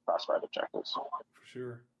classified objectives. For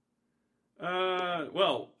sure.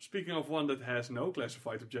 Well, speaking of one that has no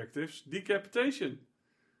classified objectives, decapitation.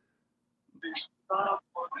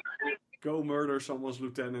 Go murder someone's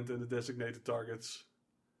lieutenant and the designated targets.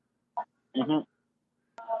 Mm-hmm.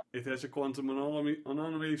 It has a quantum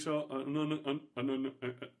anonymity, so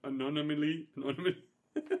anonymity.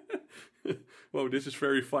 Whoa, this is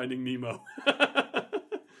very Finding Nemo.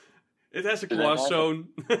 It has a class zone.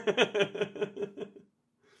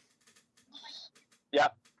 Yeah,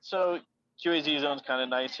 so QAZ zone's kind of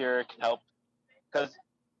nice here. It can help because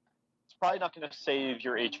it's probably not going to save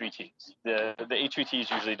your HVTs. The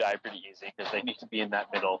HVTs usually die pretty easy because they need to be in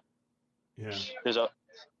that middle. Yeah. It's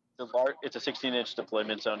a 16-inch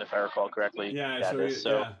deployment zone, if I recall correctly. Yeah.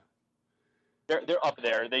 They're up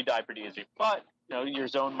there. They die pretty easy, but your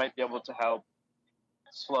zone might be able to help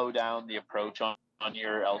slow down the approach on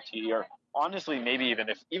your LT, or honestly, maybe even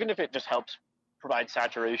if it just helps provide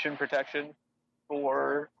saturation protection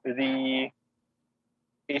for the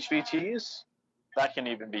HVTs, that can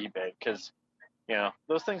even be big because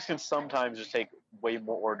those things can sometimes just take way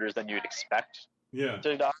more orders than you'd expect. Yeah.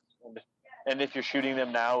 To die. And if you're shooting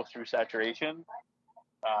them now through saturation,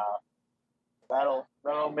 that'll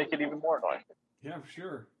make it even more annoying. Yeah, for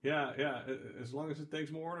sure. Yeah. As long as it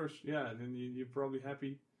takes more orders, then you're probably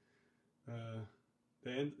happy.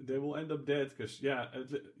 They will end up dead because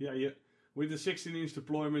with the 16-inch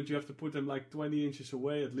deployment, you have to put them like 20 inches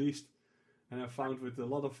away at least. And I found with a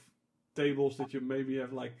lot of tables that you maybe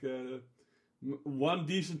have like one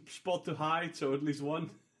decent spot to hide, so at least one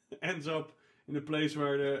ends up in a place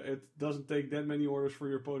where it doesn't take that many orders for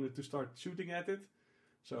your opponent to start shooting at it.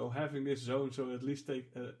 So having this zone, so at least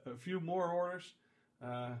take a few more orders,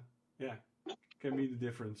 can be the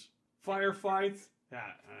difference. Firefight,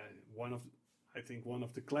 one of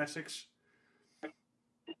the classics.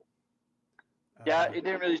 It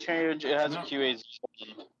didn't really change. It has a QA.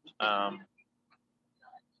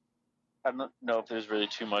 I don't know if there's really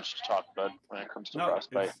too much to talk about when it comes to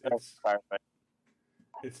Frostbite.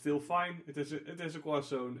 It's still fine. It is a class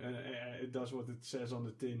zone, and it does what it says on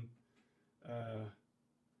the tin.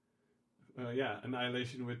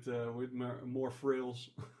 Annihilation with more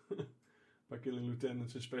frills by killing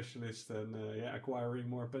lieutenants and specialists, and acquiring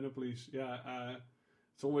more panoplies.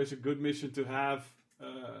 It's always a good mission to have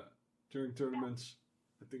during tournaments.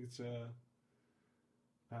 I think it's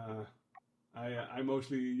I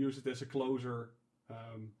mostly use it as a closer, as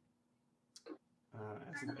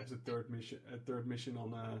a third mission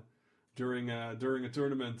on during a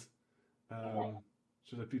tournament, so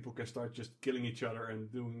that people can start just killing each other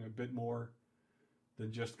and doing a bit more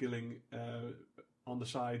than just killing on the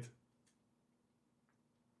side.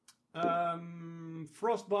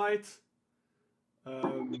 Frostbite.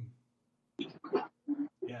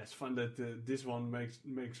 It's fun that this one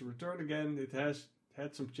makes a return again. It has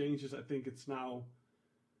had some changes. I think it's now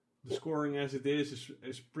the scoring as it is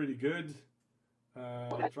pretty good.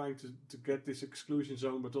 Trying to get this exclusion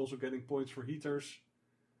zone, but also getting points for heaters.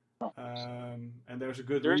 And there's a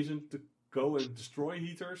good reason to go and destroy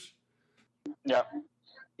heaters. Yeah.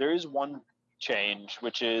 There is one change,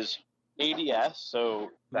 which is ADS,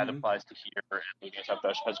 so that applies to here, and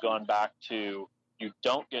ADS has gone back to you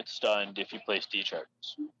don't get stunned if you place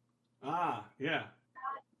D-charges. Ah, yeah.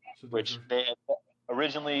 So which they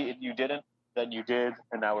originally you didn't, then you did,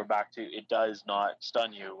 and now we're back to it does not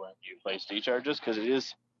stun you when you place D-charges, because it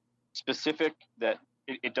is specific that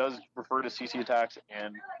it does refer to CC attacks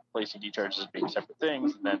and placing D-charges as being separate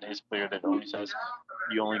things, and then it's clear that it only says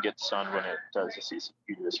you only get stunned when it does a CC,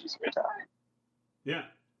 you do a CC attack. Yeah.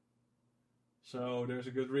 So there's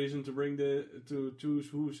a good reason to choose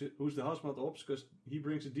who's the Hazmat Ops, because he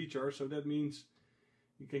brings a D-charge, so that means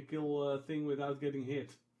you can kill a thing without getting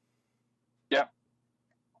hit. Yeah.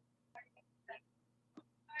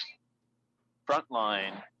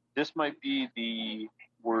 Frontline. This might be the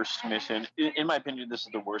worst mission. In my opinion, this is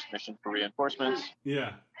the worst mission for reinforcements.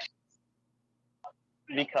 Yeah.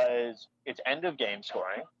 Because it's end of game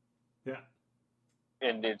scoring. Yeah.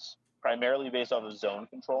 And it's primarily based off of zone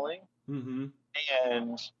controlling. Mm-hmm.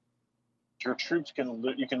 And your troops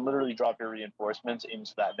you can literally drop your reinforcements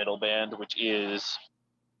into that middle band, which is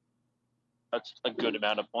a good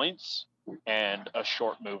amount of points and a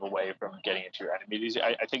short move away from getting into your enemies.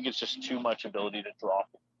 I think it's just too much ability to drop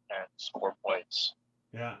and score points.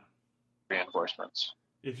 Yeah. Reinforcements.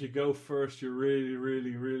 If you go first, you really,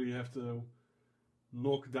 really, really have to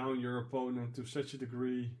knock down your opponent to such a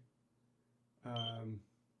degree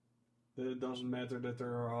that it doesn't matter that there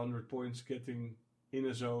are 100 points getting in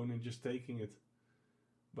a zone and just taking it.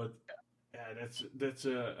 But yeah, that's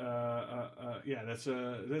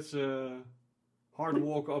a hard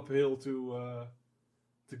walk uphill to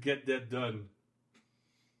get that done.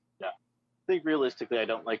 Yeah, I think realistically, I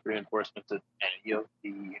don't like reinforcements at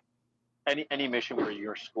any mission where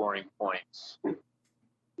you're scoring points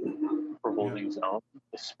for holding zone,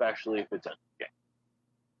 especially if it's end game.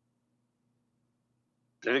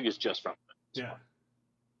 I think it's just from yeah.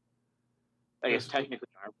 I guess technically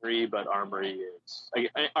Armory, but Armory is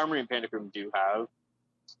Armory and Panic Room do have,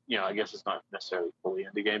 I guess it's not necessarily fully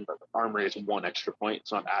end game, but Armory is one extra point.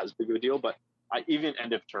 It's not as big of a deal, but even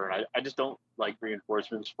end of turn, I just don't like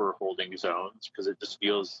reinforcements for holding zones because it just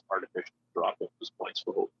feels artificial to drop those points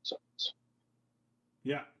for holding zones.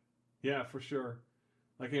 Yeah, for sure.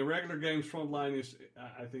 Like in regular games, Frontline is,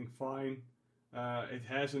 I think, fine. It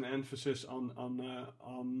has an emphasis on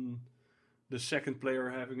the second player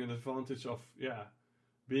having an advantage of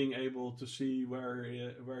being able to see where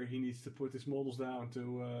he needs to put his models down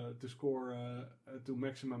to score to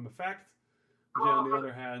maximum effect. But on the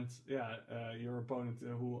other hand, your opponent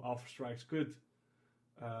who alpha strikes could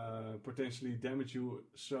potentially damage you,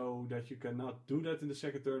 so that you cannot do that in the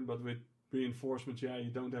second turn. But with reinforcements,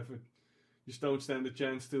 you don't stand a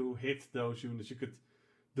chance to hit those units. You could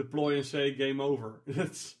deploy and say game over.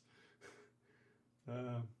 That's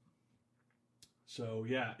so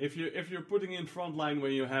yeah. If you're putting in frontline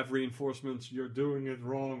when you have reinforcements, you're doing it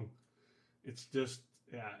wrong. It's just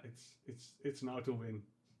it's now to win.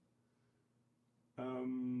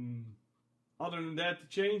 Other than that, the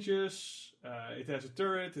changes. It has a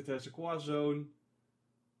turret. It has a quad zone.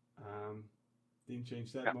 Didn't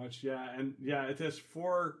change that much. It has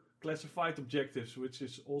 4 classified objectives, which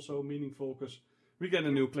is also meaningful because we get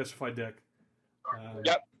a new classified deck.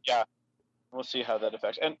 We'll see how that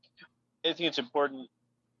affects. And I think it's important.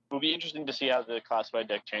 It will be interesting to see how the classified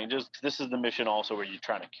deck changes. This is the mission also where you're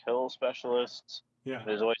trying to kill specialists. Yeah.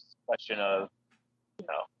 There's always the question of,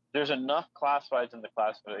 there's enough classifieds in the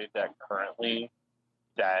classified deck currently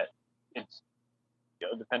that it's,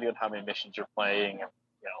 depending on how many missions you're playing and,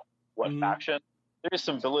 what faction, there is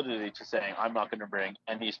some validity to saying, I'm not going to bring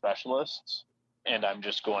any specialists and I'm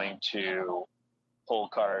just going to pull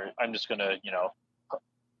card. I'm just going to,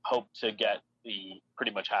 hope to get the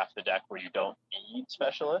pretty much half the deck where you don't need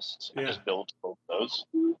specialists and just build both those.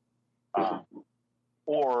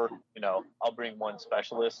 Or, I'll bring one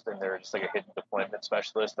specialist and they're just like a hidden deployment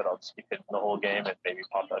specialist that I'll just keep hidden the whole game and maybe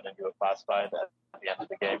pop that into a classified at the end of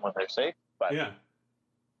the game when they're safe. But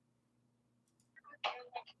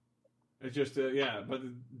it's just, but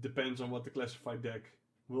it depends on what the classified deck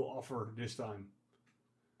will offer this time.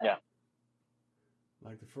 Yeah.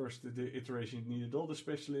 Like the first iteration, you needed all the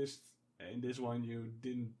specialists. In this one, you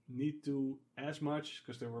didn't need to as much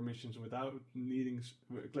because there were missions without needing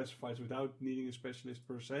classifieds without needing a specialist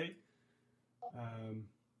per se.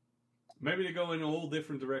 Maybe they go in a whole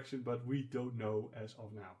different direction, but we don't know as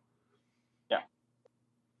of now.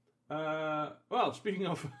 Yeah. Well, speaking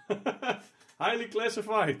of highly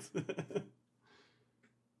classified,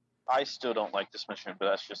 I still don't like this mission, but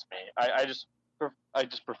that's just me. I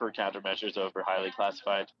just prefer countermeasures over highly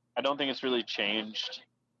classified. I don't think it's really changed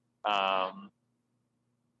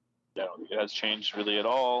It has changed really at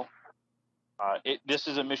all. This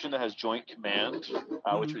is a mission that has joint command,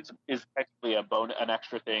 which is technically an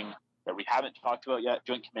extra thing that we haven't talked about yet.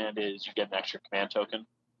 Joint command is you get an extra command token,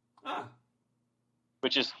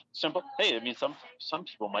 which is simple. Hey, I mean, some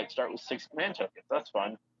people might start with 6 command tokens. That's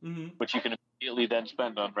fun, which you can immediately then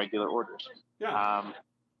spend on regular orders. Yeah.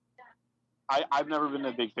 I've never been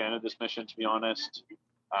a big fan of this mission, to be honest.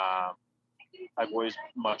 I've always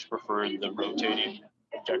much preferred the rotating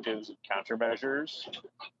objectives and countermeasures.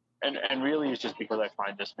 And really, it's just because I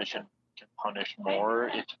find this mission can punish more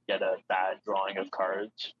if you get a bad drawing of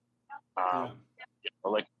cards.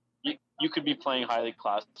 Like, you could be playing highly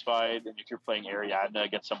classified, and if you're playing Ariadna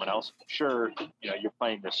against someone else, sure, you're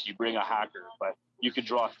playing this, you bring a hacker, but you could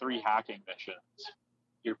draw 3 hacking missions.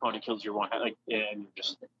 Your opponent kills your one, and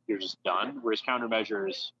you're just done. Whereas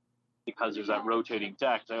countermeasures, because there's that rotating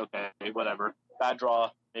deck, like, okay, whatever, bad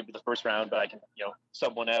draw, maybe the first round, but I can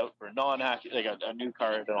sub one out for a non-hack, like a new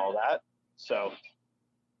card and all that. So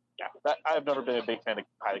yeah, I've never been a big fan of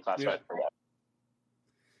highly classified for that.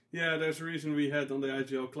 Yeah, there's a reason we had on the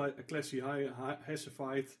IGL Classy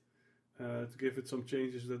Hessified to give it some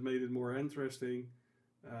changes that made it more interesting.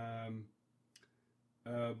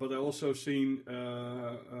 But I also seen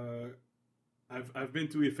I've been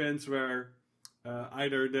to events where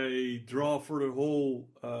either they draw for the whole,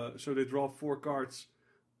 so they draw 4 cards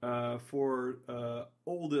for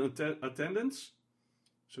all the attendants,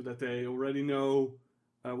 so that they already know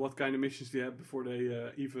what kind of missions they have before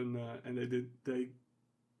they even and they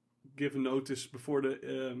give a notice before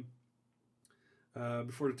the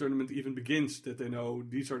tournament even begins, that they know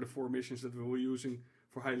these are the 4 missions that we're using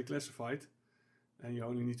for highly classified, and you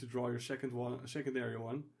only need to draw your secondary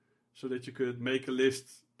one, so that you could make a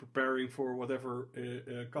list preparing for whatever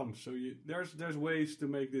comes. So there's ways to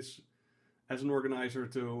make this, as an organizer,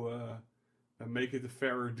 to make it a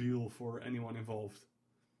fairer deal for anyone involved.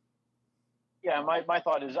 Yeah, my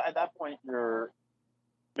thought is, at that point you're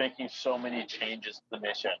making so many changes to the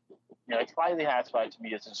mission. It's highly classified to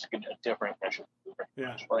me is just a different mission.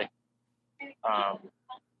 Yeah. Like, I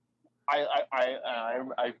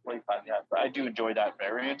play classified, but I do enjoy that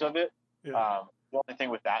variant of it. Yeah. The only thing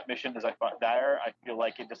with that mission is I feel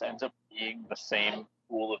like it just ends up being the same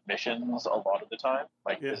pool of missions a lot of the time.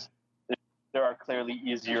 Like, there are clearly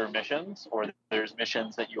easier missions, or there's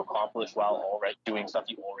missions that you accomplish while already doing stuff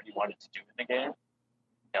you already wanted to do in the game.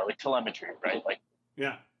 Like telemetry, right? Like,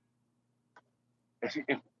 yeah.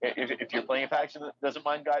 If you're playing a faction that doesn't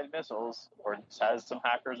mind guided missiles, or has some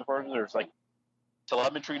hackers or there's like,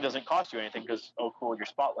 telemetry doesn't cost you anything because, oh cool, you're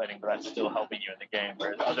spotlighting, but that's still helping you in the game.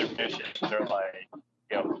 Whereas other missions are like,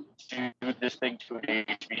 do this thing to an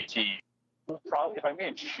HVT. Probably, if I'm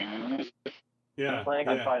going to choose playing,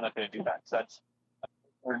 I'm probably not going to do that. So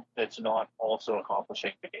that's not also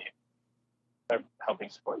accomplishing the game. They're helping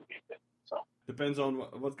support the game. So depends on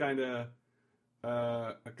what kind of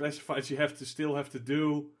classifieds you still have to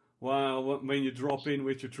do when you drop in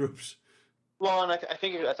with your troops. Well, and I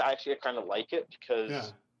think that's actually, I kind of like it,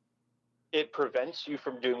 because it prevents you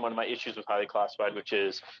from doing one of my issues with highly classified, which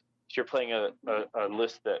is if you're playing a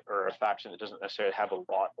list or a faction that doesn't necessarily have a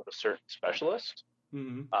lot of a certain specialist,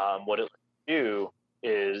 what it do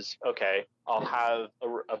is, okay, I'll have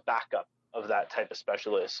a backup of that type of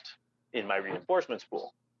specialist in my reinforcements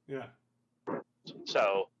pool. Yeah.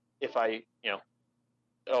 So if I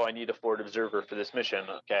need a forward observer for this mission.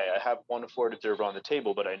 Okay, I have one forward observer on the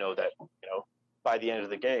table, but I know that, by the end of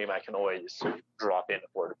the game, I can always drop in a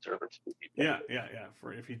forward observer to the people. Yeah.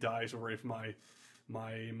 For if he dies, or if my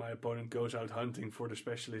opponent goes out hunting for the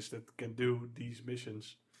specialist that can do these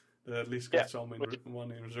missions, that at least get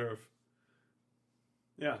one in reserve.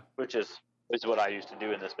 Yeah. Which is what I used to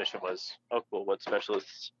do in this mission was, oh cool, what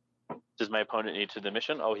specialists does my opponent need to the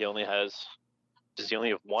mission? Oh, does he only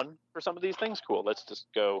have one for some of these things? Cool, let's just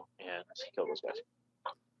go and kill those guys.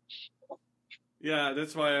 Yeah,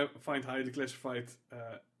 that's why I find highly classified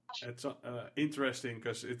it's interesting,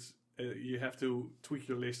 because it's you have to tweak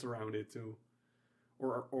your list around it too,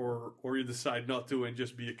 or you decide not to and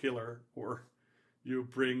just be a killer, or you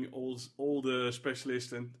bring all the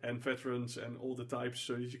specialists and veterans and all the types,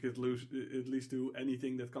 so that you could at least do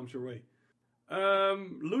anything that comes your way.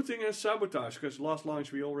 Looting and sabotage, because last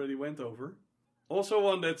launch we already went over. Also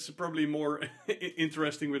one that's probably more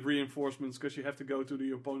interesting with reinforcements, because you have to go to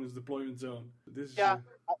the opponent's deployment zone.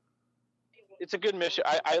 It's a good mission.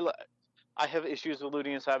 I have issues with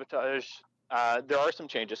looting and sabotage. There are some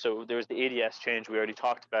changes. So there's the ADS change we already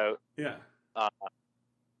talked about. Yeah.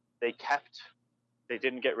 They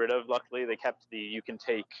didn't get rid of, luckily, they kept you can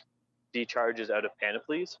take decharges out of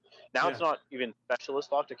panoplies. Now it's not even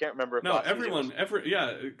specialist locked. I can't remember if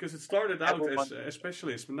because it started out everyone, as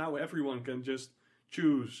specialists, but now everyone can just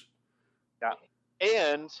choose. Yeah,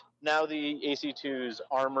 and now the AC2's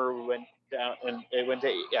armor went down, and it went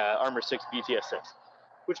to armor 6 BTS 6,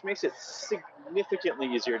 which makes it significantly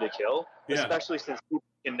easier to kill, especially since people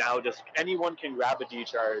can now just anyone can grab a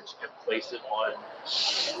decharge and place it on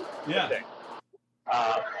the thing.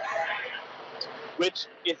 Which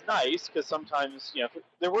is nice because sometimes,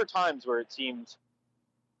 there were times where it seemed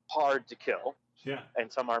hard to kill. Yeah.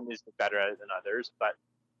 And some armies were better at it than others, but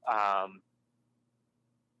I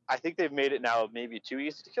think they've made it now maybe too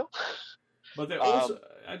easy to kill. But they also,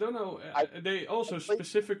 I don't know, they also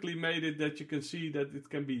specifically made it that you can see that it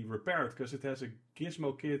can be repaired because it has a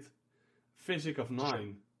Gizmo Kit physic of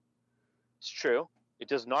 9. It's true. It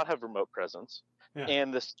does not have remote presence. Yeah.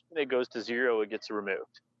 And the second it goes to 0, it gets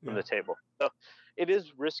removed from the table. So it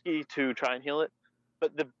is risky to try and heal it,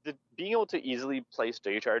 but the being able to easily place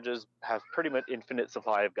decharges, have pretty much infinite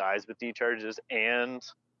supply of guys with decharges, and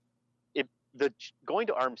going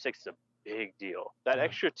to arm 6 is a big deal. That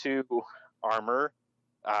extra 2 armor,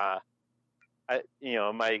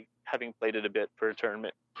 having played it a bit for a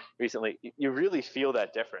tournament recently, you really feel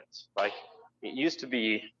that difference. Like, it used to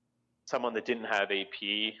be someone that didn't have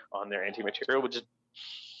AP on their anti-material would just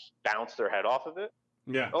bounce their head off of it.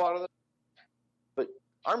 Yeah. A lot of them. But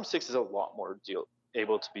arm 6 is a lot more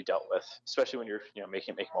able to be dealt with, especially when you're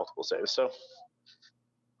making multiple saves. So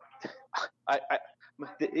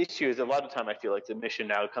the issue is a lot of time I feel like the mission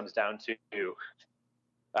now comes down to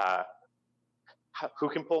who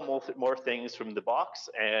can pull more things from the box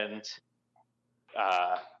and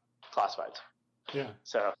classifieds. Yeah.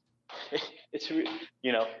 So it's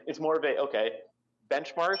more of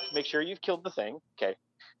benchmark, make sure you've killed the thing. Okay.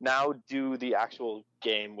 Now do the actual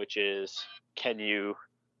game, which is, can you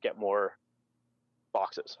get more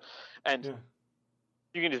boxes? And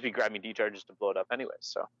you can just be grabbing decharges to blow it up anyway.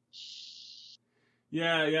 So.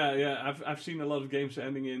 Yeah. I've seen a lot of games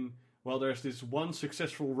ending in, well, there's this one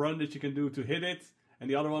successful run that you can do to hit it, and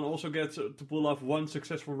the other one also gets to pull off one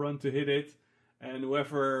successful run to hit it, and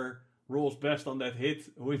whoever rolls best on that hit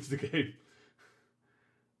wins the game.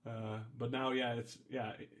 But now,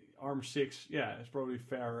 arm 6, it's probably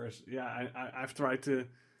fairer. I've tried to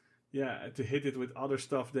hit it with other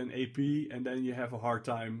stuff than AP, and then you have a hard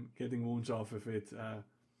time getting wounds off of it.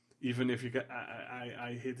 Even if you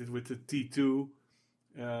I hit it with the T2.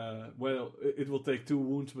 It will take 2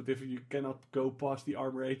 wounds, but if you cannot go past the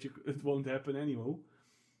armor 8, it won't happen anymore.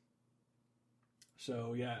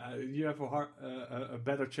 So you have a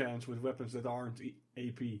better chance with weapons that aren't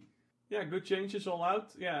AP. Yeah, good changes all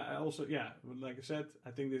out. Like I said,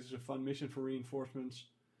 I think this is a fun mission for reinforcements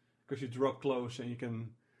because you drop close and you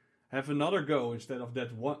can have another go instead of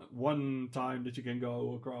that one time that you can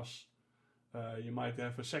go across. You might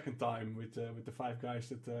have a second time with the 5 guys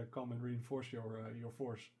that come and reinforce your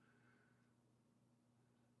force.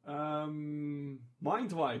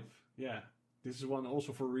 Mind Wipe, this is one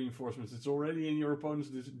also for reinforcements. It's already in your opponent's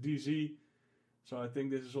DZ, so I think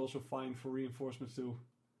this is also fine for reinforcements to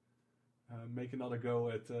make another go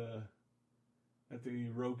at the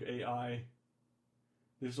rogue AI.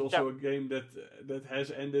 This is also a game that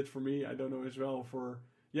has ended for me. I don't know as well.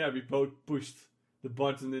 We both pushed the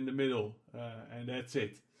button in the middle, and that's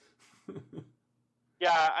it.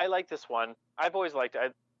 Yeah, I like this one. I've always liked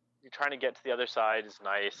it. Trying to get to the other side is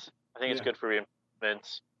nice. I think it's good for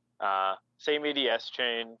reinforcements. Same ADS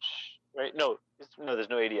change, right? No, there's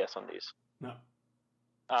no ADS on these. No.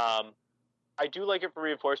 I do like it for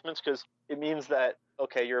reinforcements because it means that,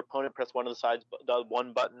 your opponent pressed one of the sides, the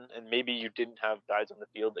one button, and maybe you didn't have guys on the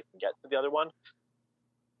field that can get to the other one.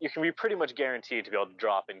 You can be pretty much guaranteed to be able to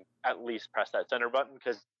drop and at least press that center button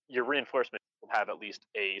because your reinforcement will have at least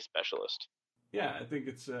a specialist. Yeah, I think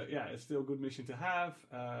it's still a good mission to have.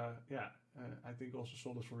 I think also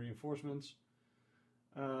solid for reinforcements.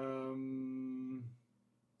 Then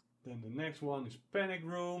the next one is Panic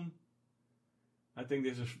Room. I think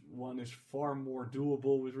this one is far more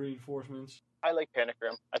doable with reinforcements. I like Panic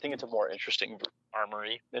Room. I think it's a more interesting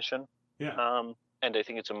armory mission. Yeah. And I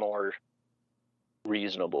think it's a more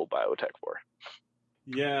reasonable biotech war.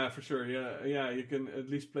 Yeah, for sure. Yeah. You can at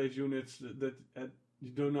least place units that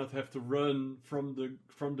you do not have to run from the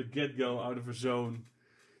get-go out of a zone.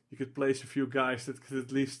 You could place a few guys that could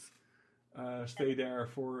at least stay there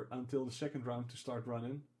until the second round to start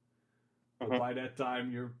running. But by that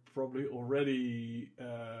time, you're probably already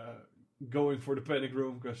going for the Panic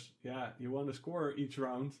Room because, you want to score each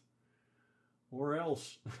round or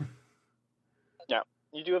else. Yeah,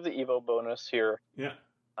 you do have the Evo bonus here. Yeah.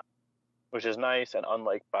 which is nice. And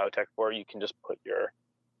unlike Biotech 4, you can just put your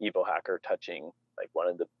Evo hacker touching like one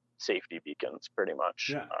of the safety beacons, pretty much.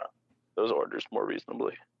 Yeah. Those orders more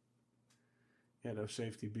reasonably. Yeah, those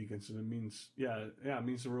safety beacons. And it means, it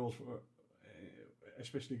means the rules,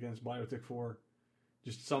 especially against Biotech 4.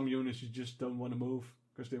 Just some units you just don't want to move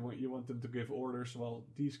because you want them to give orders. Well,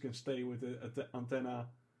 these can stay with the antenna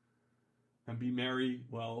and be merry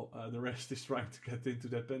while the rest is trying to get into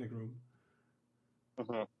that panic room.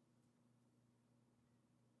 Mm-hmm.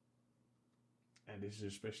 And this is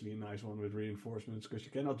especially a nice one with reinforcements because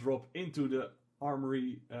you cannot drop into the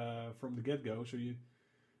armory from the get-go. So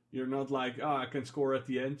you're not like, I can score at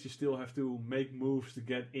the end. You still have to make moves to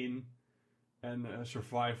get in and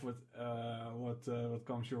survive what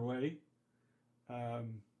comes your way.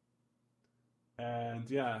 And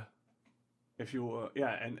yeah, if you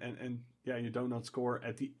you do not score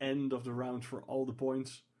at the end of the round for all the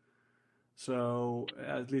points. So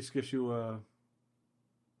at least gives you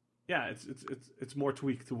it's more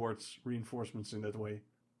tweaked towards reinforcements in that way.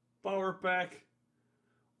 Power pack.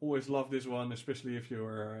 Always love this one, especially if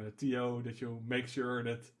you're a TO, that you make sure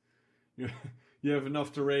that you have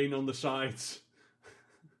enough terrain on the sides.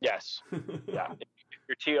 Yes. Yeah. If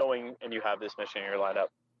you're TOing and you have this mission in your lineup,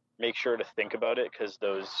 make sure to think about it because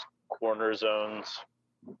those corner zones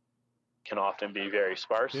can often be very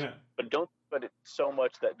sparse. Yeah. But don't put it so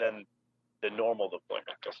much that then the normal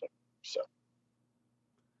deployment goes up. So.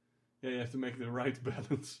 Yeah, you have to make the right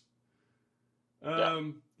balance.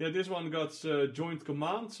 This one got joint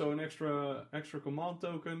command, so an extra command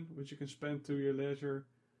token, which you can spend to your leisure.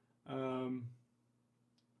 Other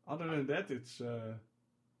than that, it's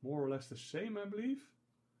more or less the same, I believe.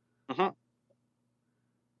 Mm-hmm.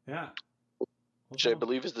 Yeah. Which I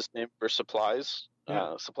believe is the same for supplies.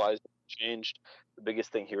 Yeah. Supplies changed. The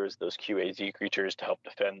biggest thing here is those QAZ creatures to help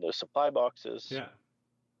defend those supply boxes. Yeah.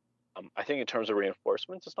 I think in terms of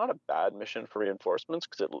reinforcements, it's not a bad mission for reinforcements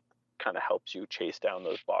because it kind of helps you chase down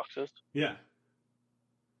those boxes. Yeah.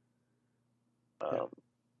 But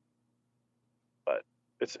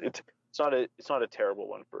it's not a terrible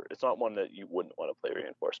one it's not one that you wouldn't want to play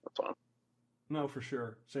reinforcements on. No, for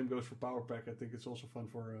sure. Same goes for Power Pack. I think it's also fun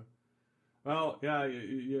for.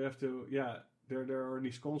 You have to. Yeah, there are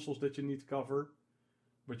these consoles that you need to cover,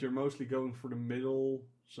 but you're mostly going for the middle.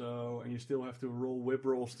 So and you still have to roll whip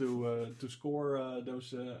rolls to score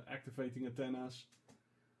those activating antennas.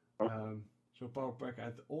 So Power Pack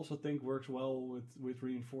I also think works well with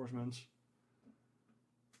reinforcements.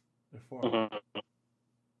 Therefore, Mm-hmm.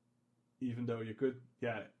 even though you could,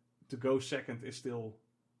 to go second is still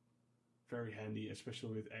very handy,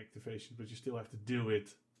 especially with activation. But you still have to do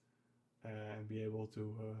it and be able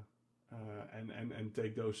to and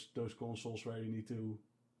take those consoles where you need to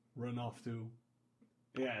run off to.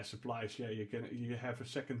 Yeah, supplies. Yeah, you have a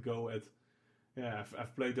second go at. Yeah,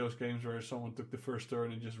 I've played those games where someone took the first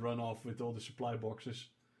turn and just run off with all the supply boxes.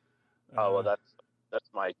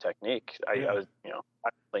 That's my technique. I was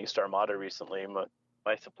I'm playing Starmada recently.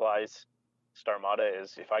 My supplies Starmada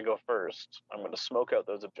is if I go first, I'm going to smoke out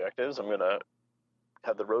those objectives. I'm going to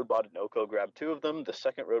have the roadbot and Oko grab two of them, the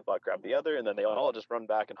second roadbot grab the other, and then they all just run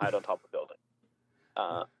back and hide on top of the building.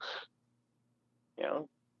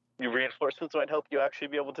 Your reinforcements might help you actually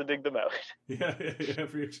be able to dig them out. Yeah, you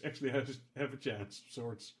actually have a chance of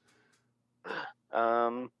sorts.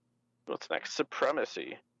 What's next?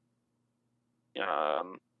 Supremacy. I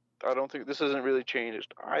don't think this hasn't really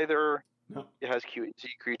changed either. No. It has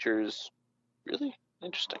QAZ creatures. Really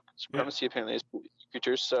interesting. Supremacy apparently has QAZ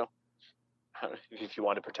creatures, so if you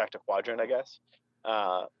want to protect a quadrant, I guess.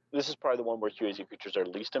 This is probably the one where QAZ creatures are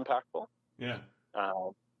least impactful. Yeah.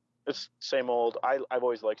 It's same old. I've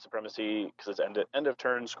always liked Supremacy because it's end of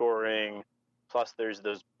turn scoring. Plus, there's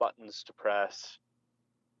those buttons to press,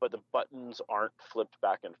 but the buttons aren't flipped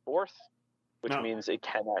back and forth, which means it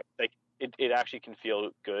can it actually can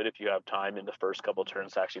feel good if you have time in the first couple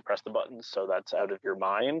turns to actually press the buttons. So that's out of your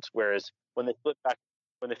mind. Whereas when they flip back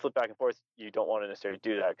and forth, you don't want to necessarily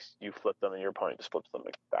do that because you flip them and your opponent just flips them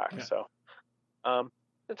back. Yeah. So,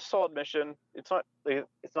 it's a solid mission. It's not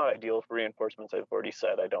ideal for reinforcements. I've already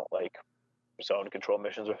said I don't like zone control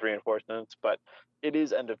missions with reinforcements, but it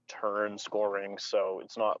is end of turn scoring, so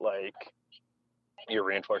it's not like your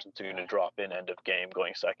reinforcements are going to drop in end of game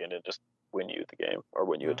going second and just win you the game or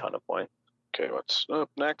win you a ton of points. Okay, what's up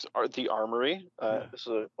next? The Armory. This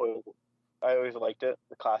is I always liked it.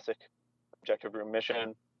 The classic objective room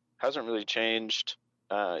mission hasn't really changed.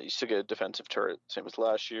 You still get a defensive turret, same as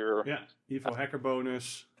last year. Yeah, Evo hacker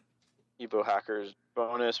bonus. Evo hackers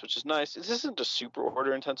bonus, which is nice. This isn't a super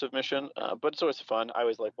order intensive mission, but it's always fun. I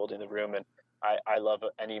always like building the room, and I love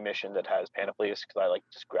any mission that has panoplies because I like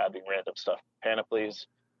just grabbing random stuff. Panoplies.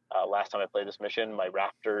 Last time I played this mission, my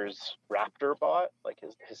Raptor bot, like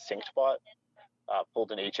his synced bot,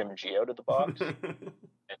 pulled an HMG out of the box and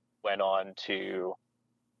went on to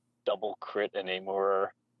double crit an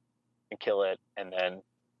Amur and kill it, and then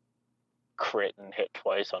crit and hit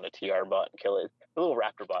twice on a TR bot and kill it. The little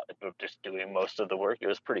Raptor bot ended up just doing most of the work. It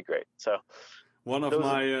was pretty great. So one of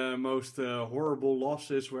my most horrible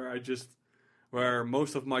losses where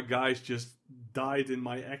most of my guys just died in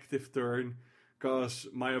my active turn because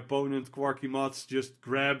my opponent Quarky Mats just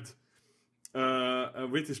grabbed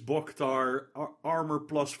with his Boktar armor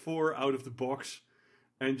 +4 out of the box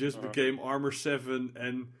and just became armor 7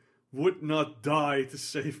 and would not die to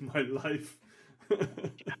save my life.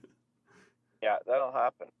 Yeah, that'll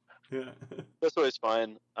happen. Yeah, that's always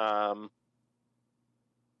fine. I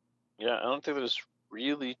don't think there's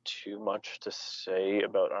really too much to say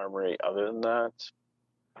about Armory other than that.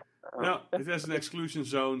 No, it has an exclusion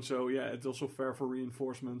zone, so yeah, it's also fair for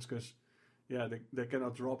reinforcements because they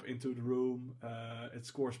cannot drop into the room. It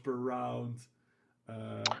scores per round.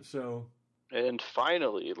 And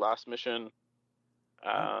finally, last mission.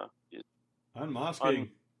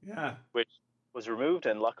 Unmasking. Which was removed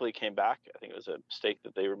and luckily came back. I think it was a mistake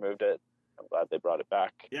that they removed it. I'm glad they brought it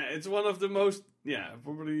back. Yeah, it's one of the most,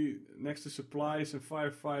 probably next to supplies and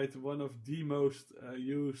firefight, one of the most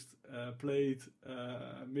used, played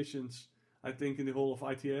missions, I think, in the whole of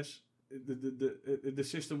ITS. The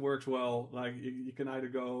system works well. Like, you can either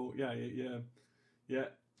go,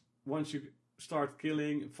 once you start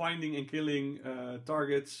finding and killing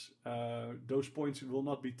targets, those points will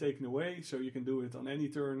not be taken away, so you can do it on any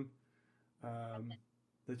turn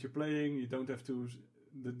that you're playing. You don't have to.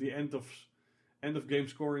 The end of game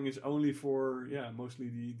scoring is only for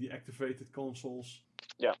mostly the activated consoles.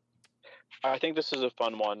 Yeah, I think this is a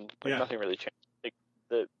fun one. Nothing really changed.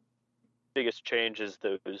 The biggest change is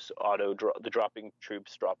those the dropping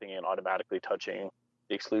troops dropping and automatically touching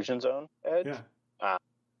the exclusion zone edge.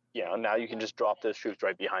 Now you can just drop those troops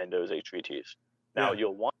right behind those HVTs. Now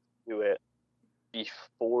you'll want to do it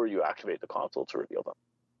before you activate the console to reveal them.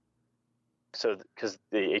 So, because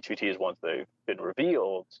the HVTs, once they've been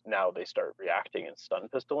revealed, now they start reacting and stun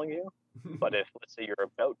pistoling you. But if, let's say, you're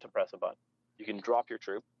about to press a button, you can drop your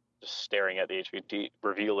troop, just staring at the HVT,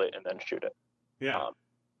 reveal it, and then shoot it. Yeah.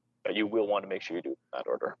 But you will want to make sure you do it in that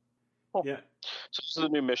order. Cool. Yeah. So, this is the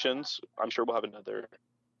new missions. I'm sure we'll have another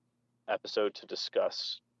episode to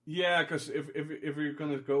discuss. Yeah, because if we're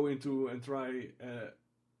gonna go into and try,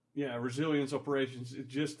 resilience operations, it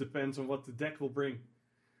just depends on what the deck will bring.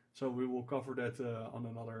 So we will cover that on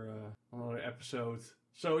another episode.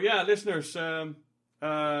 So yeah, listeners,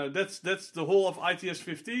 that's the whole of ITS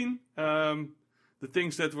 15. The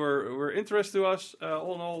things that were interest to us.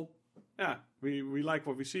 All in all, we like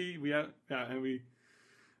what we see. And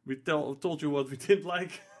we told you what we didn't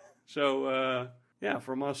like. So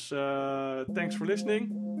from us, thanks for listening.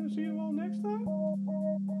 We'll see you all next time.